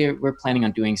we're planning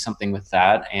on doing something with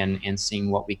that and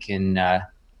seeing what we can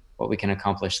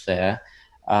accomplish there.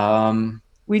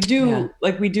 We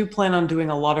do plan on doing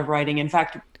a lot of writing. In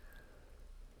fact,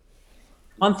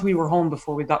 month we were home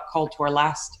before we got called to our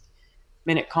last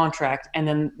minute contract, and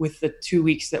then with the 2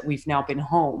 weeks that we've now been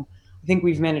home, I think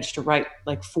we've managed to write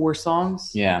like 4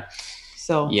 songs. Yeah.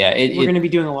 So we're going to be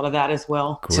doing a lot of that as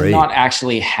well. Great. To not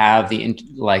actually have the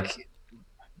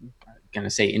going to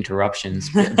say interruptions,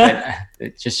 but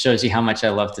it just shows you how much I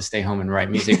love to stay home and write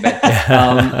music.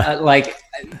 But like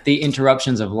the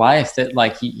interruptions of life that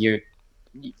like you're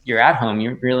at home,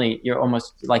 you're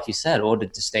almost, like you said,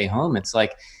 ordered to stay home. It's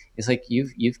like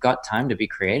you've got time to be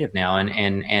creative now,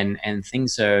 and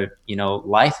things are,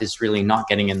 life is really not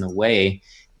getting in the way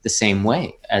the same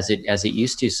way as it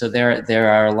used to. So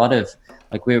there are a lot of,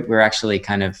 like, we're actually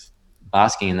kind of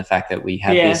basking in the fact that we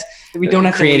have these we don't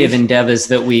have creative endeavors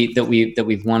that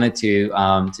we've wanted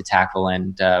to tackle,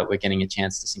 and we're getting a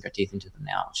chance to sink our teeth into them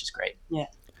now, which is great.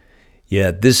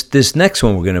 Yeah, this next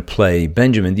one we're going to play,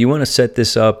 Benjamin, do you want to set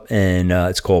this up? And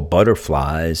it's called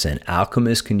Butterflies and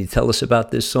Alchemist. Can you tell us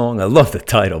about this song? I love the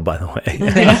title, by the way.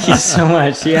 Thank you so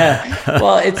much. Yeah.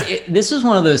 Well, this is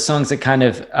one of those songs that kind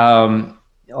of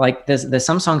like there's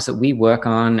some songs that we work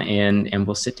on and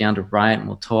we'll sit down to write and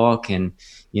we'll talk, and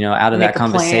out of that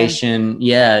conversation,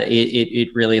 it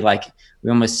really, like, we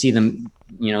almost see them,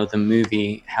 the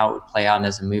movie, how it would play out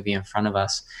as a movie in front of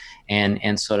us,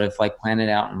 and sort of like plan it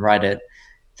out and write it.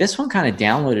 This one kind of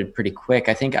downloaded pretty quick.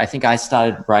 I think I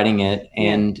started writing it,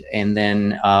 and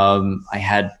then I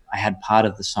had part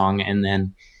of the song, and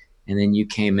then you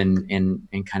came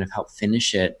and kind of helped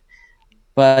finish it.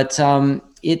 But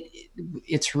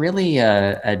it's really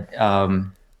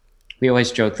we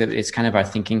always joke that it's kind of our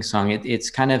thinking song. It's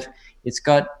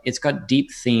got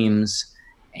deep themes,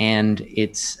 and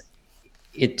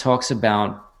it talks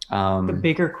about the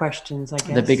bigger questions, I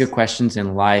guess. The bigger questions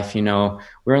in life.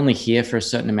 We're only here for a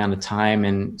certain amount of time,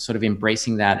 and sort of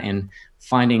embracing that and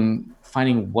finding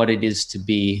what it is to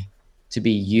be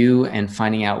you, and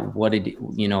finding out what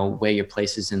where your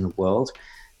place is in the world.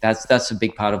 That's a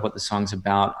big part of what the song's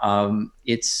about.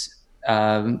 It's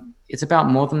about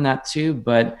more than that too,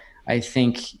 but I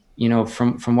think,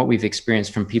 from what we've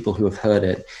experienced from people who have heard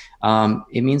it,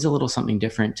 it means a little something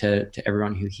different to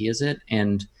everyone who hears it.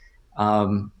 And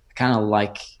kind of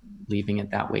like leaving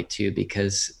it that way too,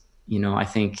 because, I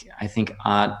think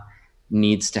art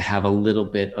needs to have a little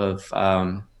bit of,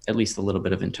 at least a little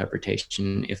bit of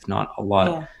interpretation, if not a lot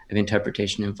of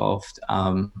interpretation involved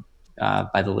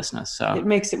by the listener. So it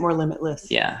makes it more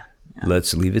limitless. Yeah.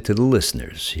 Let's leave it to the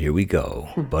listeners. Here we go.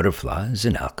 Butterflies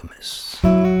and Alchemists.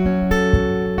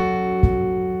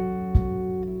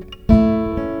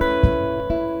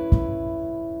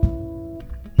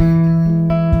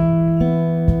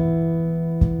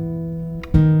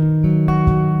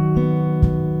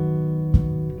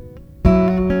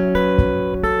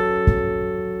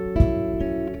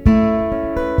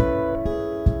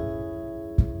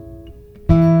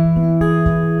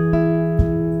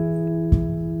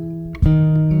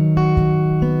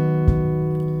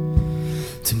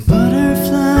 To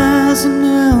butterflies and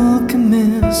alchemists,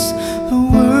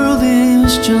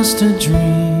 just a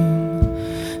dream.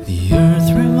 The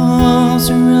earth revolves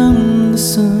around the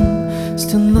sun,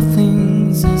 still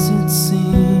nothing's as it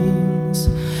seems.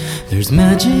 There's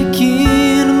magic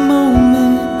in a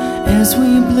moment as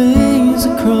we blaze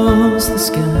across the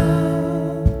sky.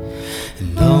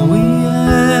 And all we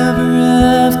ever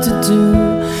have to do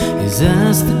is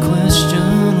ask the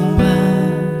question why.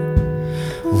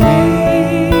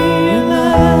 We're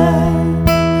like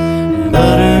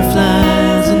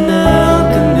butterflies and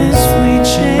alchemists. We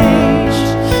change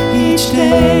each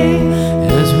day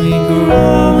as we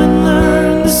grow and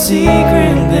learn the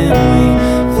secret. Then we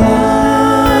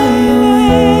fly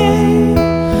away.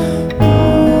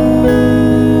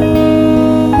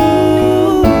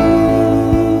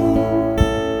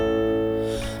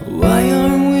 Why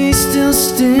are we still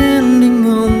standing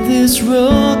on this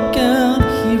rock out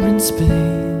here in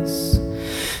space?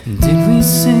 Did we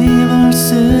save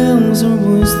ourselves, or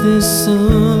was this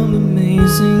some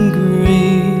amazing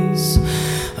grace?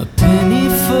 A penny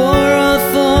for our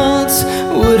thoughts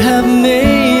would have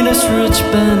made us rich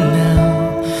by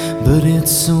now, but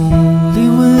it's only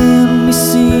when we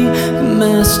see the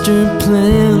master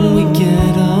plan we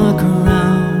get our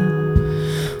crown.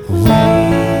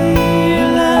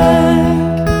 We're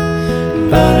like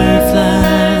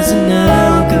butterflies and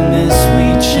alchemists. We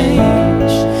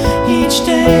change each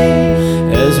day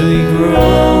as we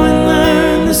grow and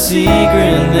learn the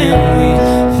secret. Then we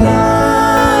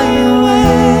fly away.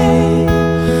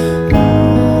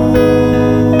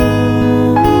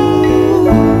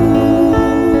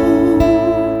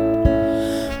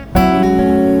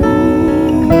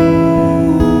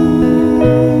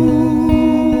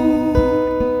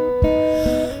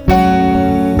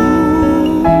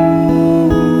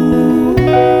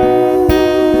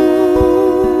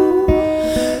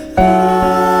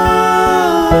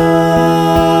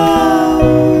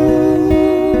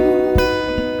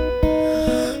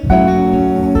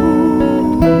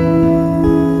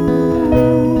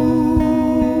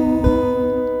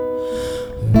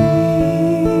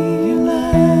 We're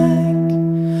like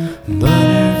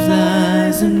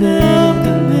butterflies and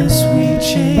alchemists. We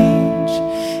change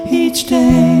each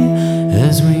day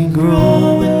as we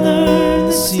grow and learn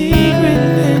the secret.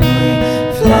 Then we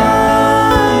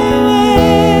fly away.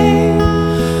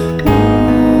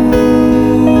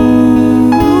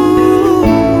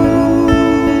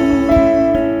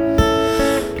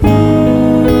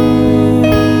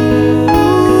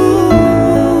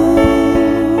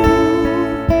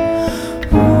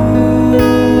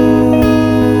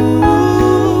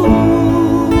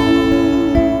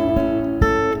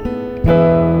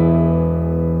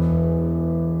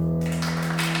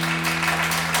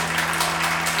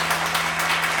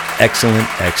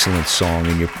 Excellent song,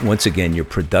 and once again your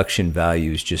production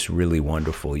value is just really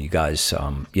wonderful. You guys,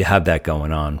 you have that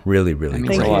going on, really That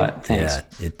means great. a lot. Thanks.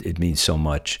 Yeah, it means so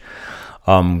much.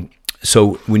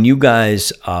 So when you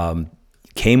guys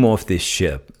came off this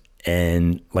ship,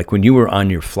 and like when you were on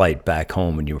your flight back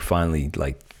home, and you were finally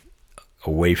like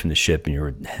away from the ship,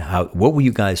 and what were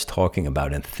you guys talking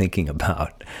about and thinking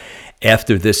about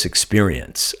after this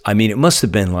experience? I mean, it must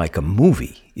have been like a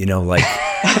movie, like.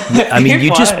 I mean, you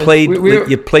just played.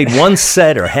 You played one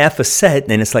set or half a set,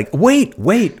 and it's like, wait,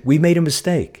 we made a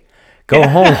mistake. Go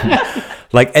home.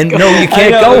 No, you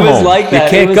can't go home. Like you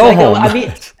can't go home. I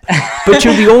mean, but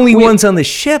you're the only ones on the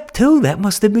ship too. That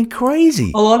must have been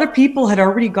crazy. A lot of people had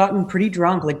already gotten pretty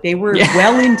drunk. Like they were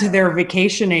well into their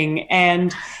vacationing,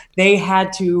 and they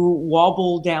had to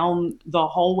wobble down the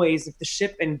hallways of the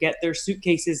ship and get their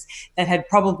suitcases that had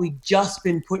probably just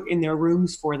been put in their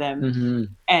rooms for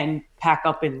them and pack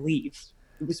up and leave.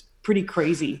 It was pretty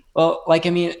crazy. Well,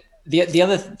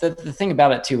 the thing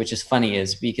about it too, which is funny,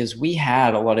 is because we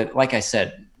had a lot of, like I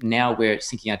said, now we're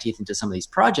sinking our teeth into some of these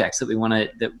projects that we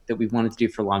wanted to do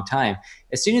for a long time.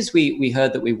 As soon as we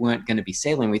heard that we weren't going to be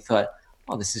sailing, we thought,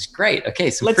 oh, this is great. Okay,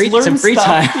 some free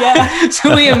time. Yeah.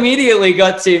 So we immediately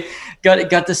got to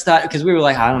start, because we were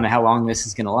like, I don't know how long this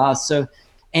is going to last. So,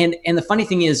 and the funny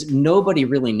thing is, nobody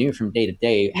really knew from day to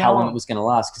day how long it was going to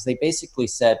last, because they basically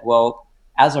said, well,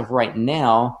 as of right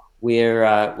now,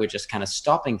 we're just kind of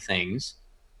stopping things,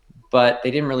 but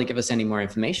they didn't really give us any more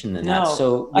information than that.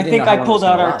 So I think I pulled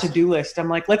out our to-do list. I'm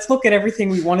like, let's look at everything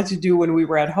we wanted to do when we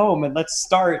were at home, and let's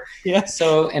start. Yeah.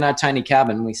 So in our tiny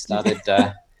cabin, we started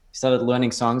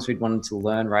learning songs we'd wanted to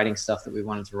learn, writing stuff that we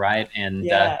wanted to write, and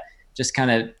just kind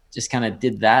of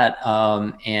did that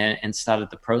and started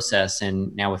the process,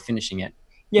 and now we're finishing it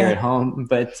here at home.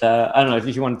 But I don't know if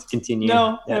you wanted to continue.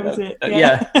 No, that was it.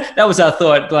 That was our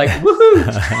thought. Like, woohoo!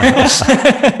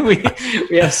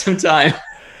 we have some time.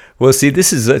 Well, see,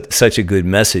 this is such a good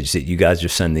message that you guys are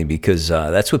sending, because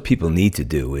that's what people need to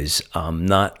do, is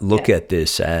not look at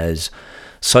this as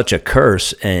such a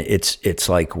curse. And it's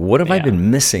like, what have I been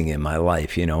missing in my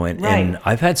life? And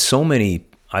I've had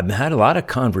a lot of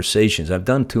conversations. I've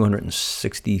done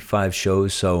 265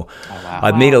 shows, so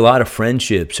I've made a lot of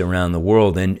friendships around the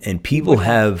world, and people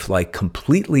have like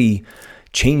completely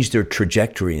changed their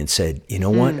trajectory and said, you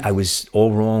know what, I was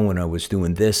all wrong when I was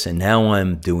doing this, and now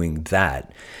I'm doing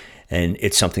that. And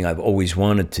it's something I've always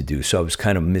wanted to do. So I was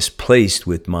kind of misplaced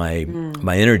with my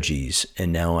energies,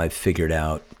 and now I've figured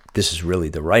out this is really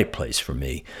the right place for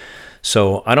me.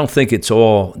 So I don't think it's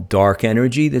all dark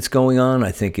energy that's going on.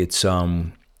 I think it's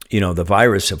the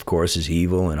virus, of course, is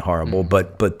evil and horrible,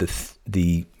 but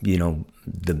the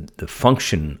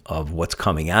function of what's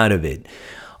coming out of it,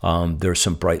 there's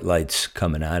some bright lights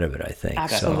coming out of it, I think.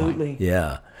 Absolutely. So,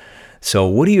 yeah. So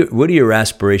what are your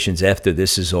aspirations after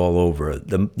this is all over?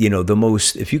 The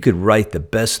most, if you could write the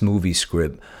best movie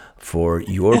script for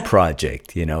your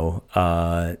project,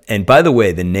 and by the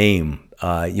way, the name,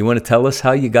 you want to tell us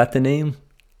how you got the name?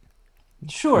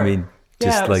 Sure. I mean,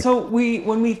 so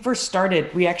when we first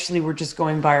started, we actually were just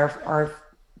going by our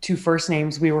two first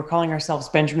names. We were calling ourselves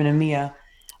Benjamin and Mia,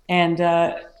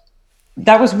 and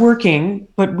that was working,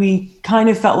 but we kind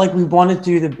of felt like we wanted to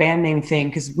do the band name thing,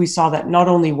 because we saw that not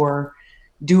only were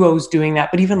duos doing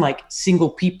that, but even like single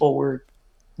people were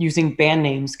using band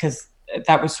names, because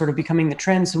that was sort of becoming the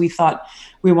trend. So we thought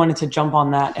we wanted to jump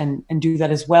on that and do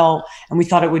that as well. And we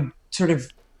thought it would sort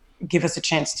of give us a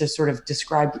chance to sort of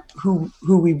describe who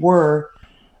we were.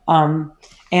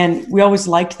 And we always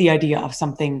liked the idea of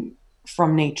something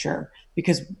from nature,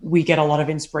 because we get a lot of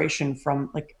inspiration from,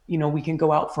 like, we can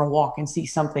go out for a walk and see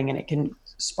something and it can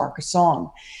spark a song.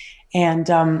 And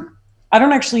I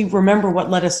don't actually remember what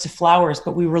led us to flowers,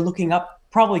 but we were looking up,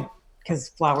 probably because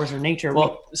flowers are nature.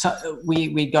 Well,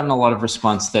 we'd gotten a lot of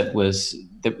response that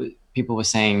people were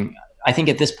saying, I think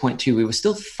at this point too, we were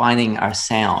still finding our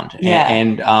sound. Yeah.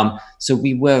 And so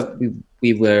we were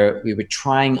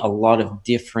trying a lot of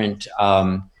different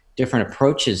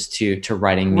approaches to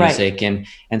writing music, and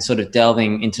sort of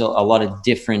delving into a lot of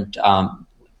different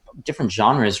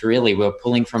genres. Really, we're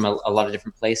pulling from a lot of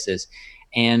different places.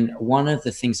 And one of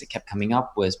the things that kept coming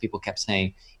up was people kept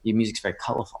saying, your music's very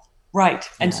colorful. Right.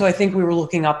 And so I think we were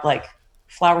looking up like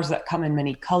flowers that come in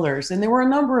many colors, and there were a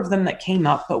number of them that came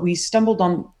up, but we stumbled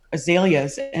on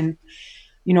azaleas, and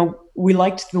we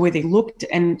liked the way they looked,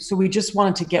 and so we just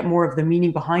wanted to get more of the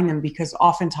meaning behind them, because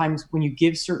oftentimes when you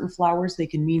give certain flowers, they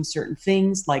can mean certain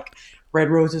things, like red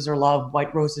roses are love,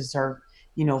 white roses are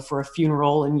for a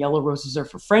funeral, and yellow roses are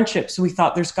for friendship. So we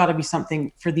thought there's got to be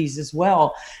something for these as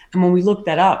well. And when we looked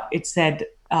that up, it said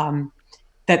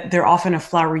that they're often a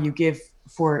flower you give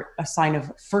for a sign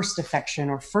of first affection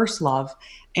or first love.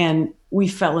 And we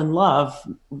fell in love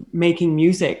making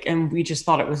music, and we just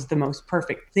thought it was the most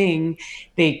perfect thing.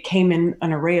 They came in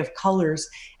an array of colors,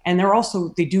 and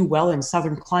they do well in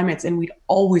southern climates. And we'd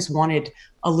always wanted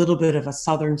a little bit of a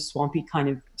southern swampy kind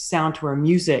of sound to our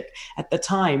music. At the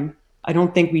time, I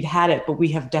don't think we'd had it, but we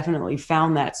have definitely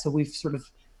found that. So we've sort of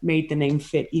made the name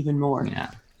fit even more.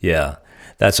 Yeah,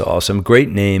 that's awesome. Great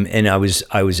name. And I was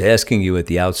asking you at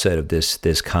the outset of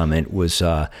this comment was,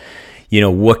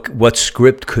 what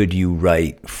script could you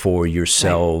write for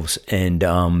yourselves? Right.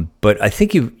 And but I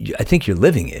think you're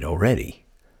living it already.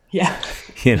 Yeah.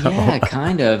 Yeah,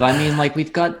 kind of. I mean, like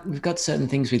we've got certain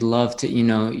things we'd love to,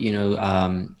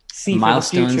 see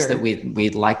milestones that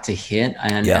we'd like to hit,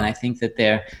 and I think that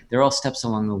they're all steps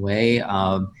along the way.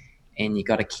 And you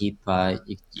got to keep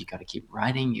you got to keep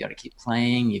writing, you got to keep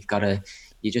playing, you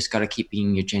just got to keep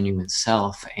being your genuine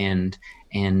self, and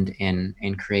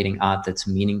creating art that's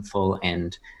meaningful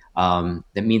and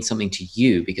that means something to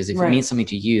you, because if it means something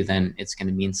to you, then it's going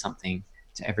to mean something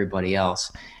to everybody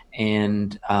else.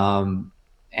 And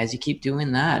as you keep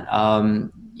doing that,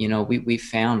 we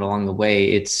found along the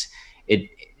way,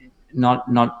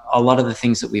 not a lot of the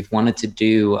things that we've wanted to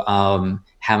do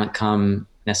haven't come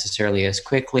necessarily as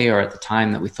quickly or at the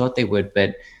time that we thought they would,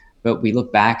 but we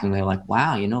look back and we're like,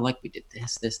 wow, like we did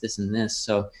this and this.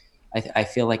 So I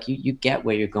feel like you get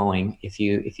where you're going if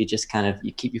you just kind of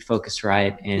you keep your focus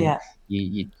right, and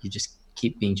you just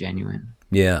keep being genuine.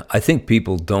 Yeah, I think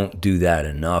people don't do that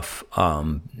enough.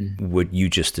 What you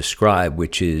just described,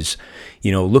 which is,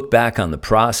 look back on the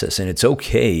process, and it's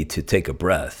okay to take a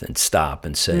breath and stop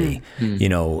and say,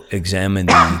 examine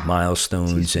the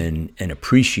milestones and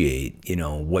appreciate,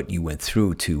 what you went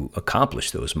through to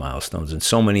accomplish those milestones. And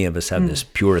so many of us have this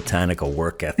puritanical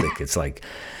work ethic. It's like,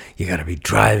 you got to be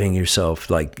driving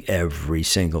yourself like every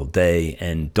single day,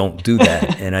 and don't do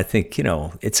that. And I think,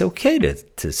 it's okay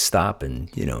to stop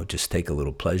and, just take a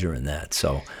little pleasure in that.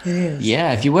 So it is.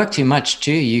 Yeah. If you work too much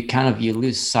too, you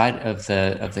lose sight of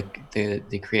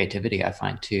the creativity, I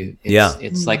find too.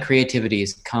 It's like creativity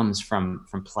comes from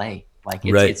play. Like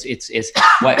it's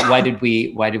why did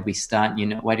we start?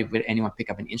 Why did anyone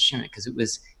pick up an instrument? Because it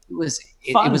was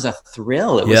a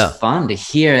thrill. It was fun to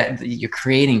hear you're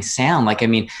creating sound. Like, I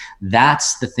mean,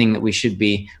 that's the thing that we should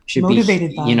be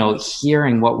motivated by.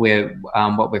 Hearing what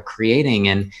we're creating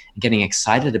and getting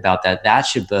excited about that. That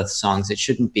should birth songs. It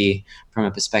shouldn't be from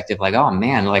a perspective like, oh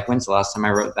man, like when's the last time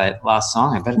I wrote that last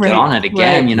song? I better get on it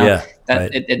again.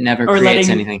 It never or creates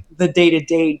letting anything. The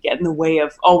day-to-day get in the way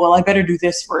of, oh well, I better do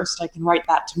this first. I can write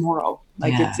that tomorrow.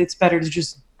 Like it's better to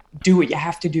just do what you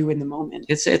have to do in the moment.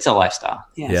 It's a lifestyle.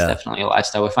 It's definitely a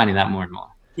lifestyle. We're finding that more and more.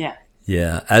 Yeah.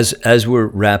 As we're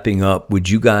wrapping up, would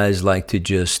you guys like to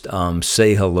just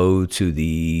say hello to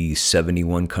the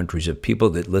 71 countries of people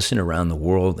that listen around the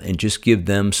world, and just give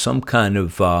them some kind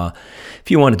of, if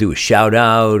you want to do a shout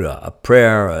out, a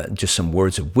prayer, just some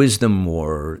words of wisdom,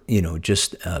 or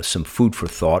just some food for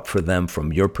thought for them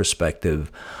from your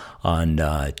perspective on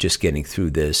just getting through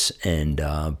this and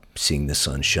seeing the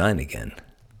sun shine again.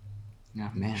 Oh,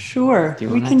 man. Sure,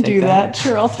 we can do that.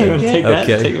 Sure, I'll take it. Take that.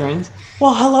 Take your reins.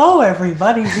 Well, hello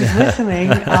everybody who's listening.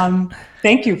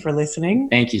 Thank you for listening.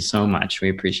 Thank you so much. We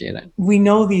appreciate it. We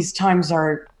know these times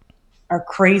are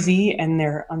crazy and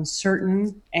they're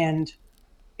uncertain, and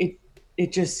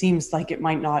it just seems like it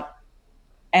might not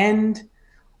end,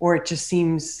 or it just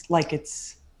seems like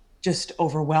it's just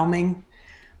overwhelming.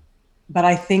 But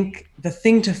I think the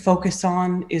thing to focus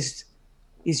on is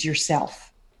yourself.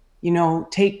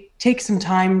 Take some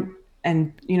time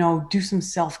and, do some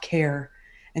self-care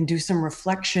and do some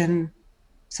reflection,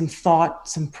 some thought,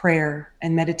 some prayer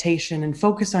and meditation, and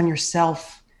focus on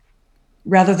yourself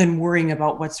rather than worrying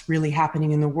about what's really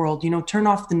happening in the world. Turn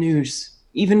off the news,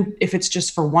 even if it's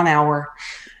just for 1 hour.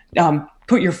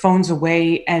 Put your phones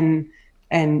away and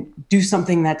do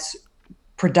something that's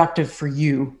productive for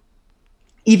you,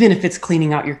 even if it's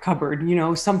cleaning out your cupboard,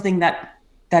 something that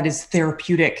is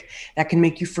therapeutic, that can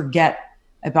make you forget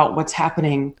about what's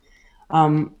happening.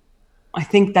 I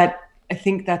think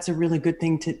that's a really good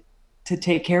thing to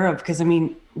take care of, because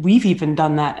we've even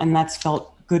done that, and that's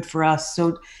felt good for us.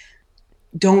 So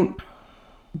don't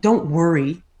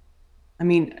worry.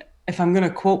 If I'm going to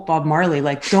quote Bob Marley,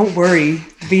 like, don't worry,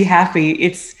 be happy.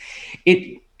 It's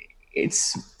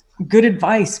good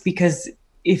advice, because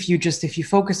if you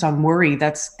focus on worry,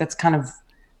 that's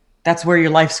where your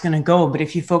life's going to go. But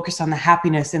if you focus on the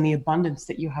happiness and the abundance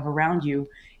that you have around you,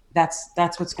 that's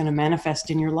what's going to manifest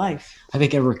in your life. I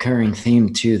think a recurring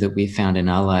theme too that we found in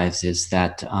our lives is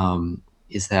that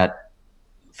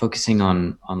focusing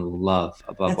on love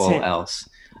above all else.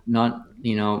 Not,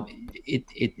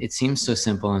 it seems so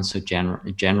simple and so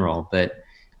general, but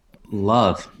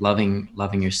loving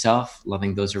yourself,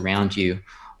 loving those around you.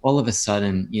 All of a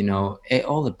sudden,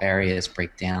 all the barriers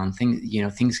break down.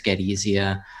 Things get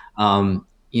easier.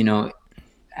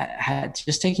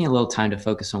 Just taking a little time to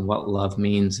focus on what love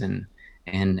means and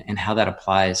how that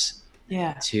applies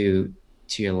to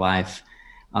your life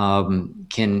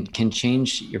can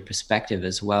change your perspective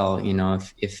as well.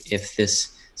 If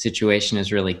this situation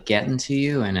is really getting to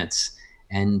you and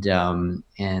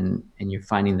you're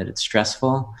finding that it's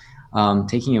stressful,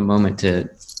 taking a moment to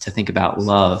think about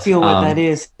love, feel what that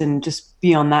is, and just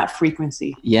be on that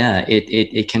frequency.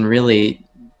 It can really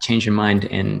change your mind,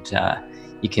 and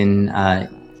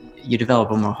you develop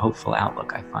a more hopeful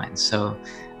outlook, I find. So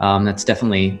that's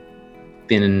definitely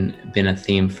been a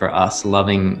theme for us,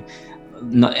 loving,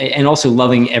 and also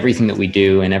loving everything that we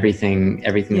do and everything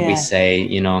that we say,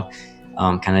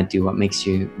 kind of do what makes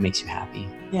you happy.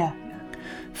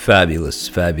 Fabulous.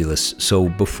 So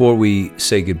before we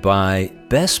say goodbye,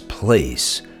 best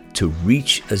place to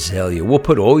reach Azalea. We'll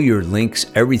put all your links,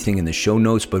 everything in the show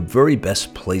notes, but very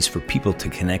best place for people to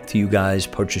connect to you guys,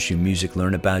 purchase your music,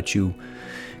 learn about you.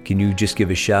 Can you just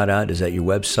give a shout out? Is that your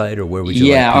website, or where would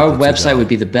you like our website would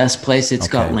be the best place. It's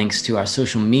got links to our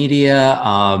social media.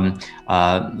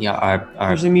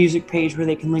 There's a music page where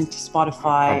they can link to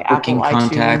Spotify, booking Apple,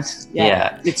 contacts.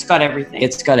 iTunes. It's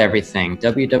got everything.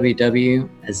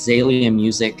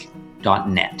 www.azaleamusic.com.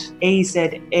 azaleamusic.net.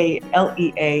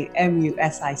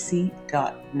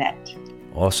 azaleamusic.net.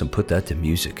 Awesome. Put that to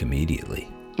music immediately.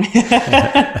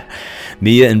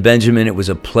 Mia and Benjamin, it was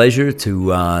a pleasure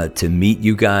to meet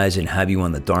you guys and have you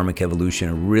on the Dharmic Evolution.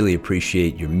 I really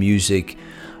appreciate your music,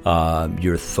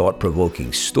 your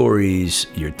thought-provoking stories,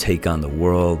 your take on the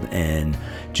world, and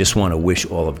just want to wish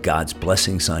all of God's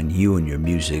blessings on you and your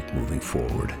music moving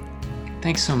forward.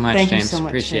 Thanks so much, Thank James. you so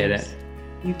much, Appreciate James. it.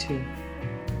 You too.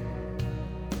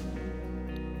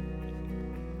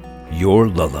 Your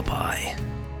Lullaby,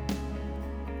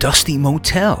 Dusty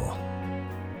Motel,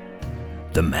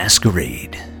 The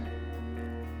Masquerade,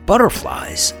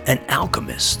 Butterflies and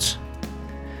Alchemists.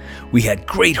 We had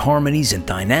great harmonies and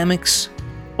dynamics,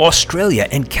 Australia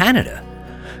and Canada,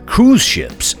 cruise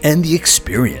ships and the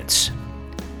experience.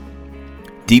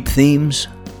 Deep themes,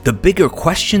 the bigger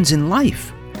questions in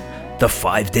life, the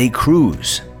 5-day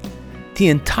cruise, the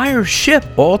entire ship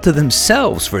all to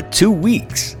themselves for 2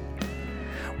 weeks.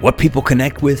 What people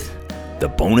connect with, the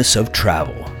bonus of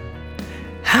travel.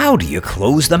 How do you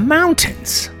close the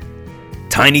mountains?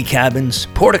 Tiny cabins,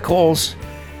 porticals,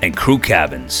 and crew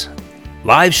cabins.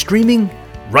 Live streaming,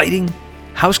 writing,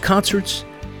 house concerts,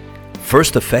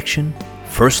 first affection,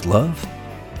 first love,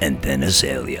 and then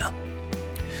Azalea.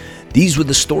 These were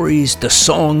the stories, the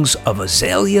songs of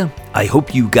Azalea. I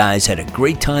hope you guys had a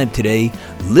great time today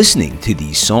listening to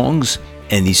these songs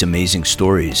and these amazing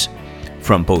stories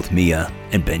from both Mia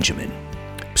and Benjamin.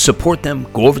 Support them,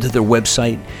 go over to their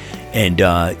website, and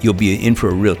you'll be in for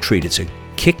a real treat. It's a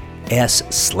kick-ass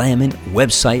slamming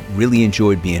website. Really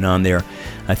enjoyed being on there.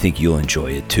 I think you'll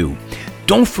enjoy it too.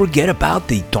 Don't forget about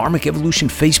the Dharmic Evolution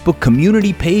Facebook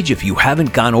community page. If you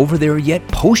haven't gone over there yet,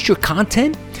 post your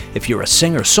content. If you're a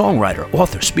singer, songwriter,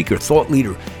 author, speaker, thought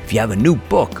leader, if you have a new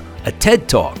book, a TED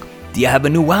Talk, do you have a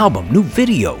new album, new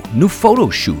video, new photo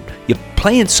shoot, you're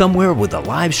playing somewhere with a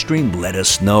live stream, let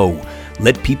us know.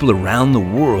 Let people around the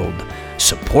world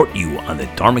support you on the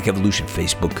Dharmic Evolution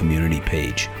Facebook community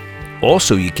page.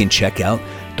 Also, you can check out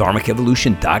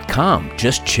dharmicevolution.com.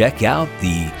 Just check out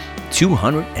the 5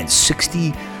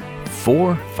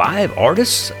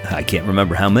 artists. I can't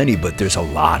remember how many, but there's a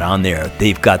lot on there.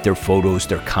 They've got their photos,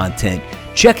 their content.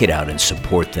 Check it out and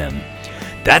support them.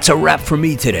 That's a wrap for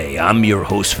me today. I'm your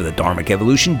host for the Dharmic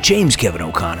Evolution, James Kevin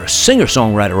O'Connor,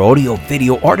 singer-songwriter, audio,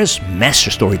 video artist, master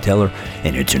storyteller,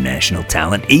 and international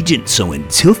talent agent. So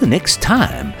until the next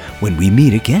time when we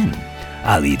meet again,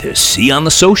 I'll either see you on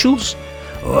the socials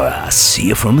or I'll see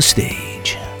you from the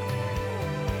stage.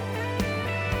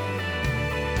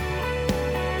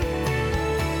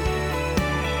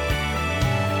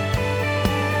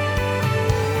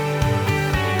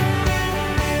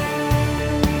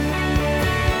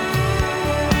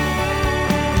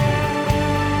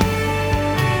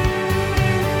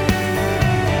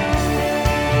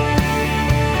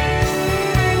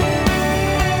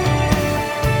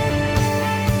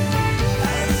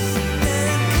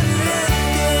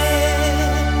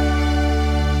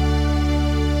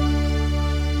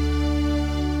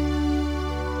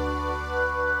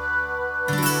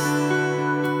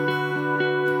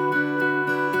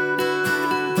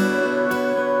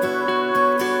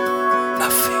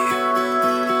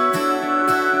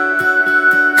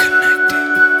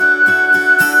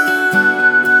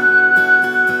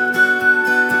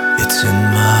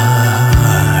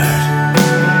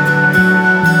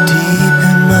 Deep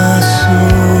in my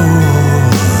soul.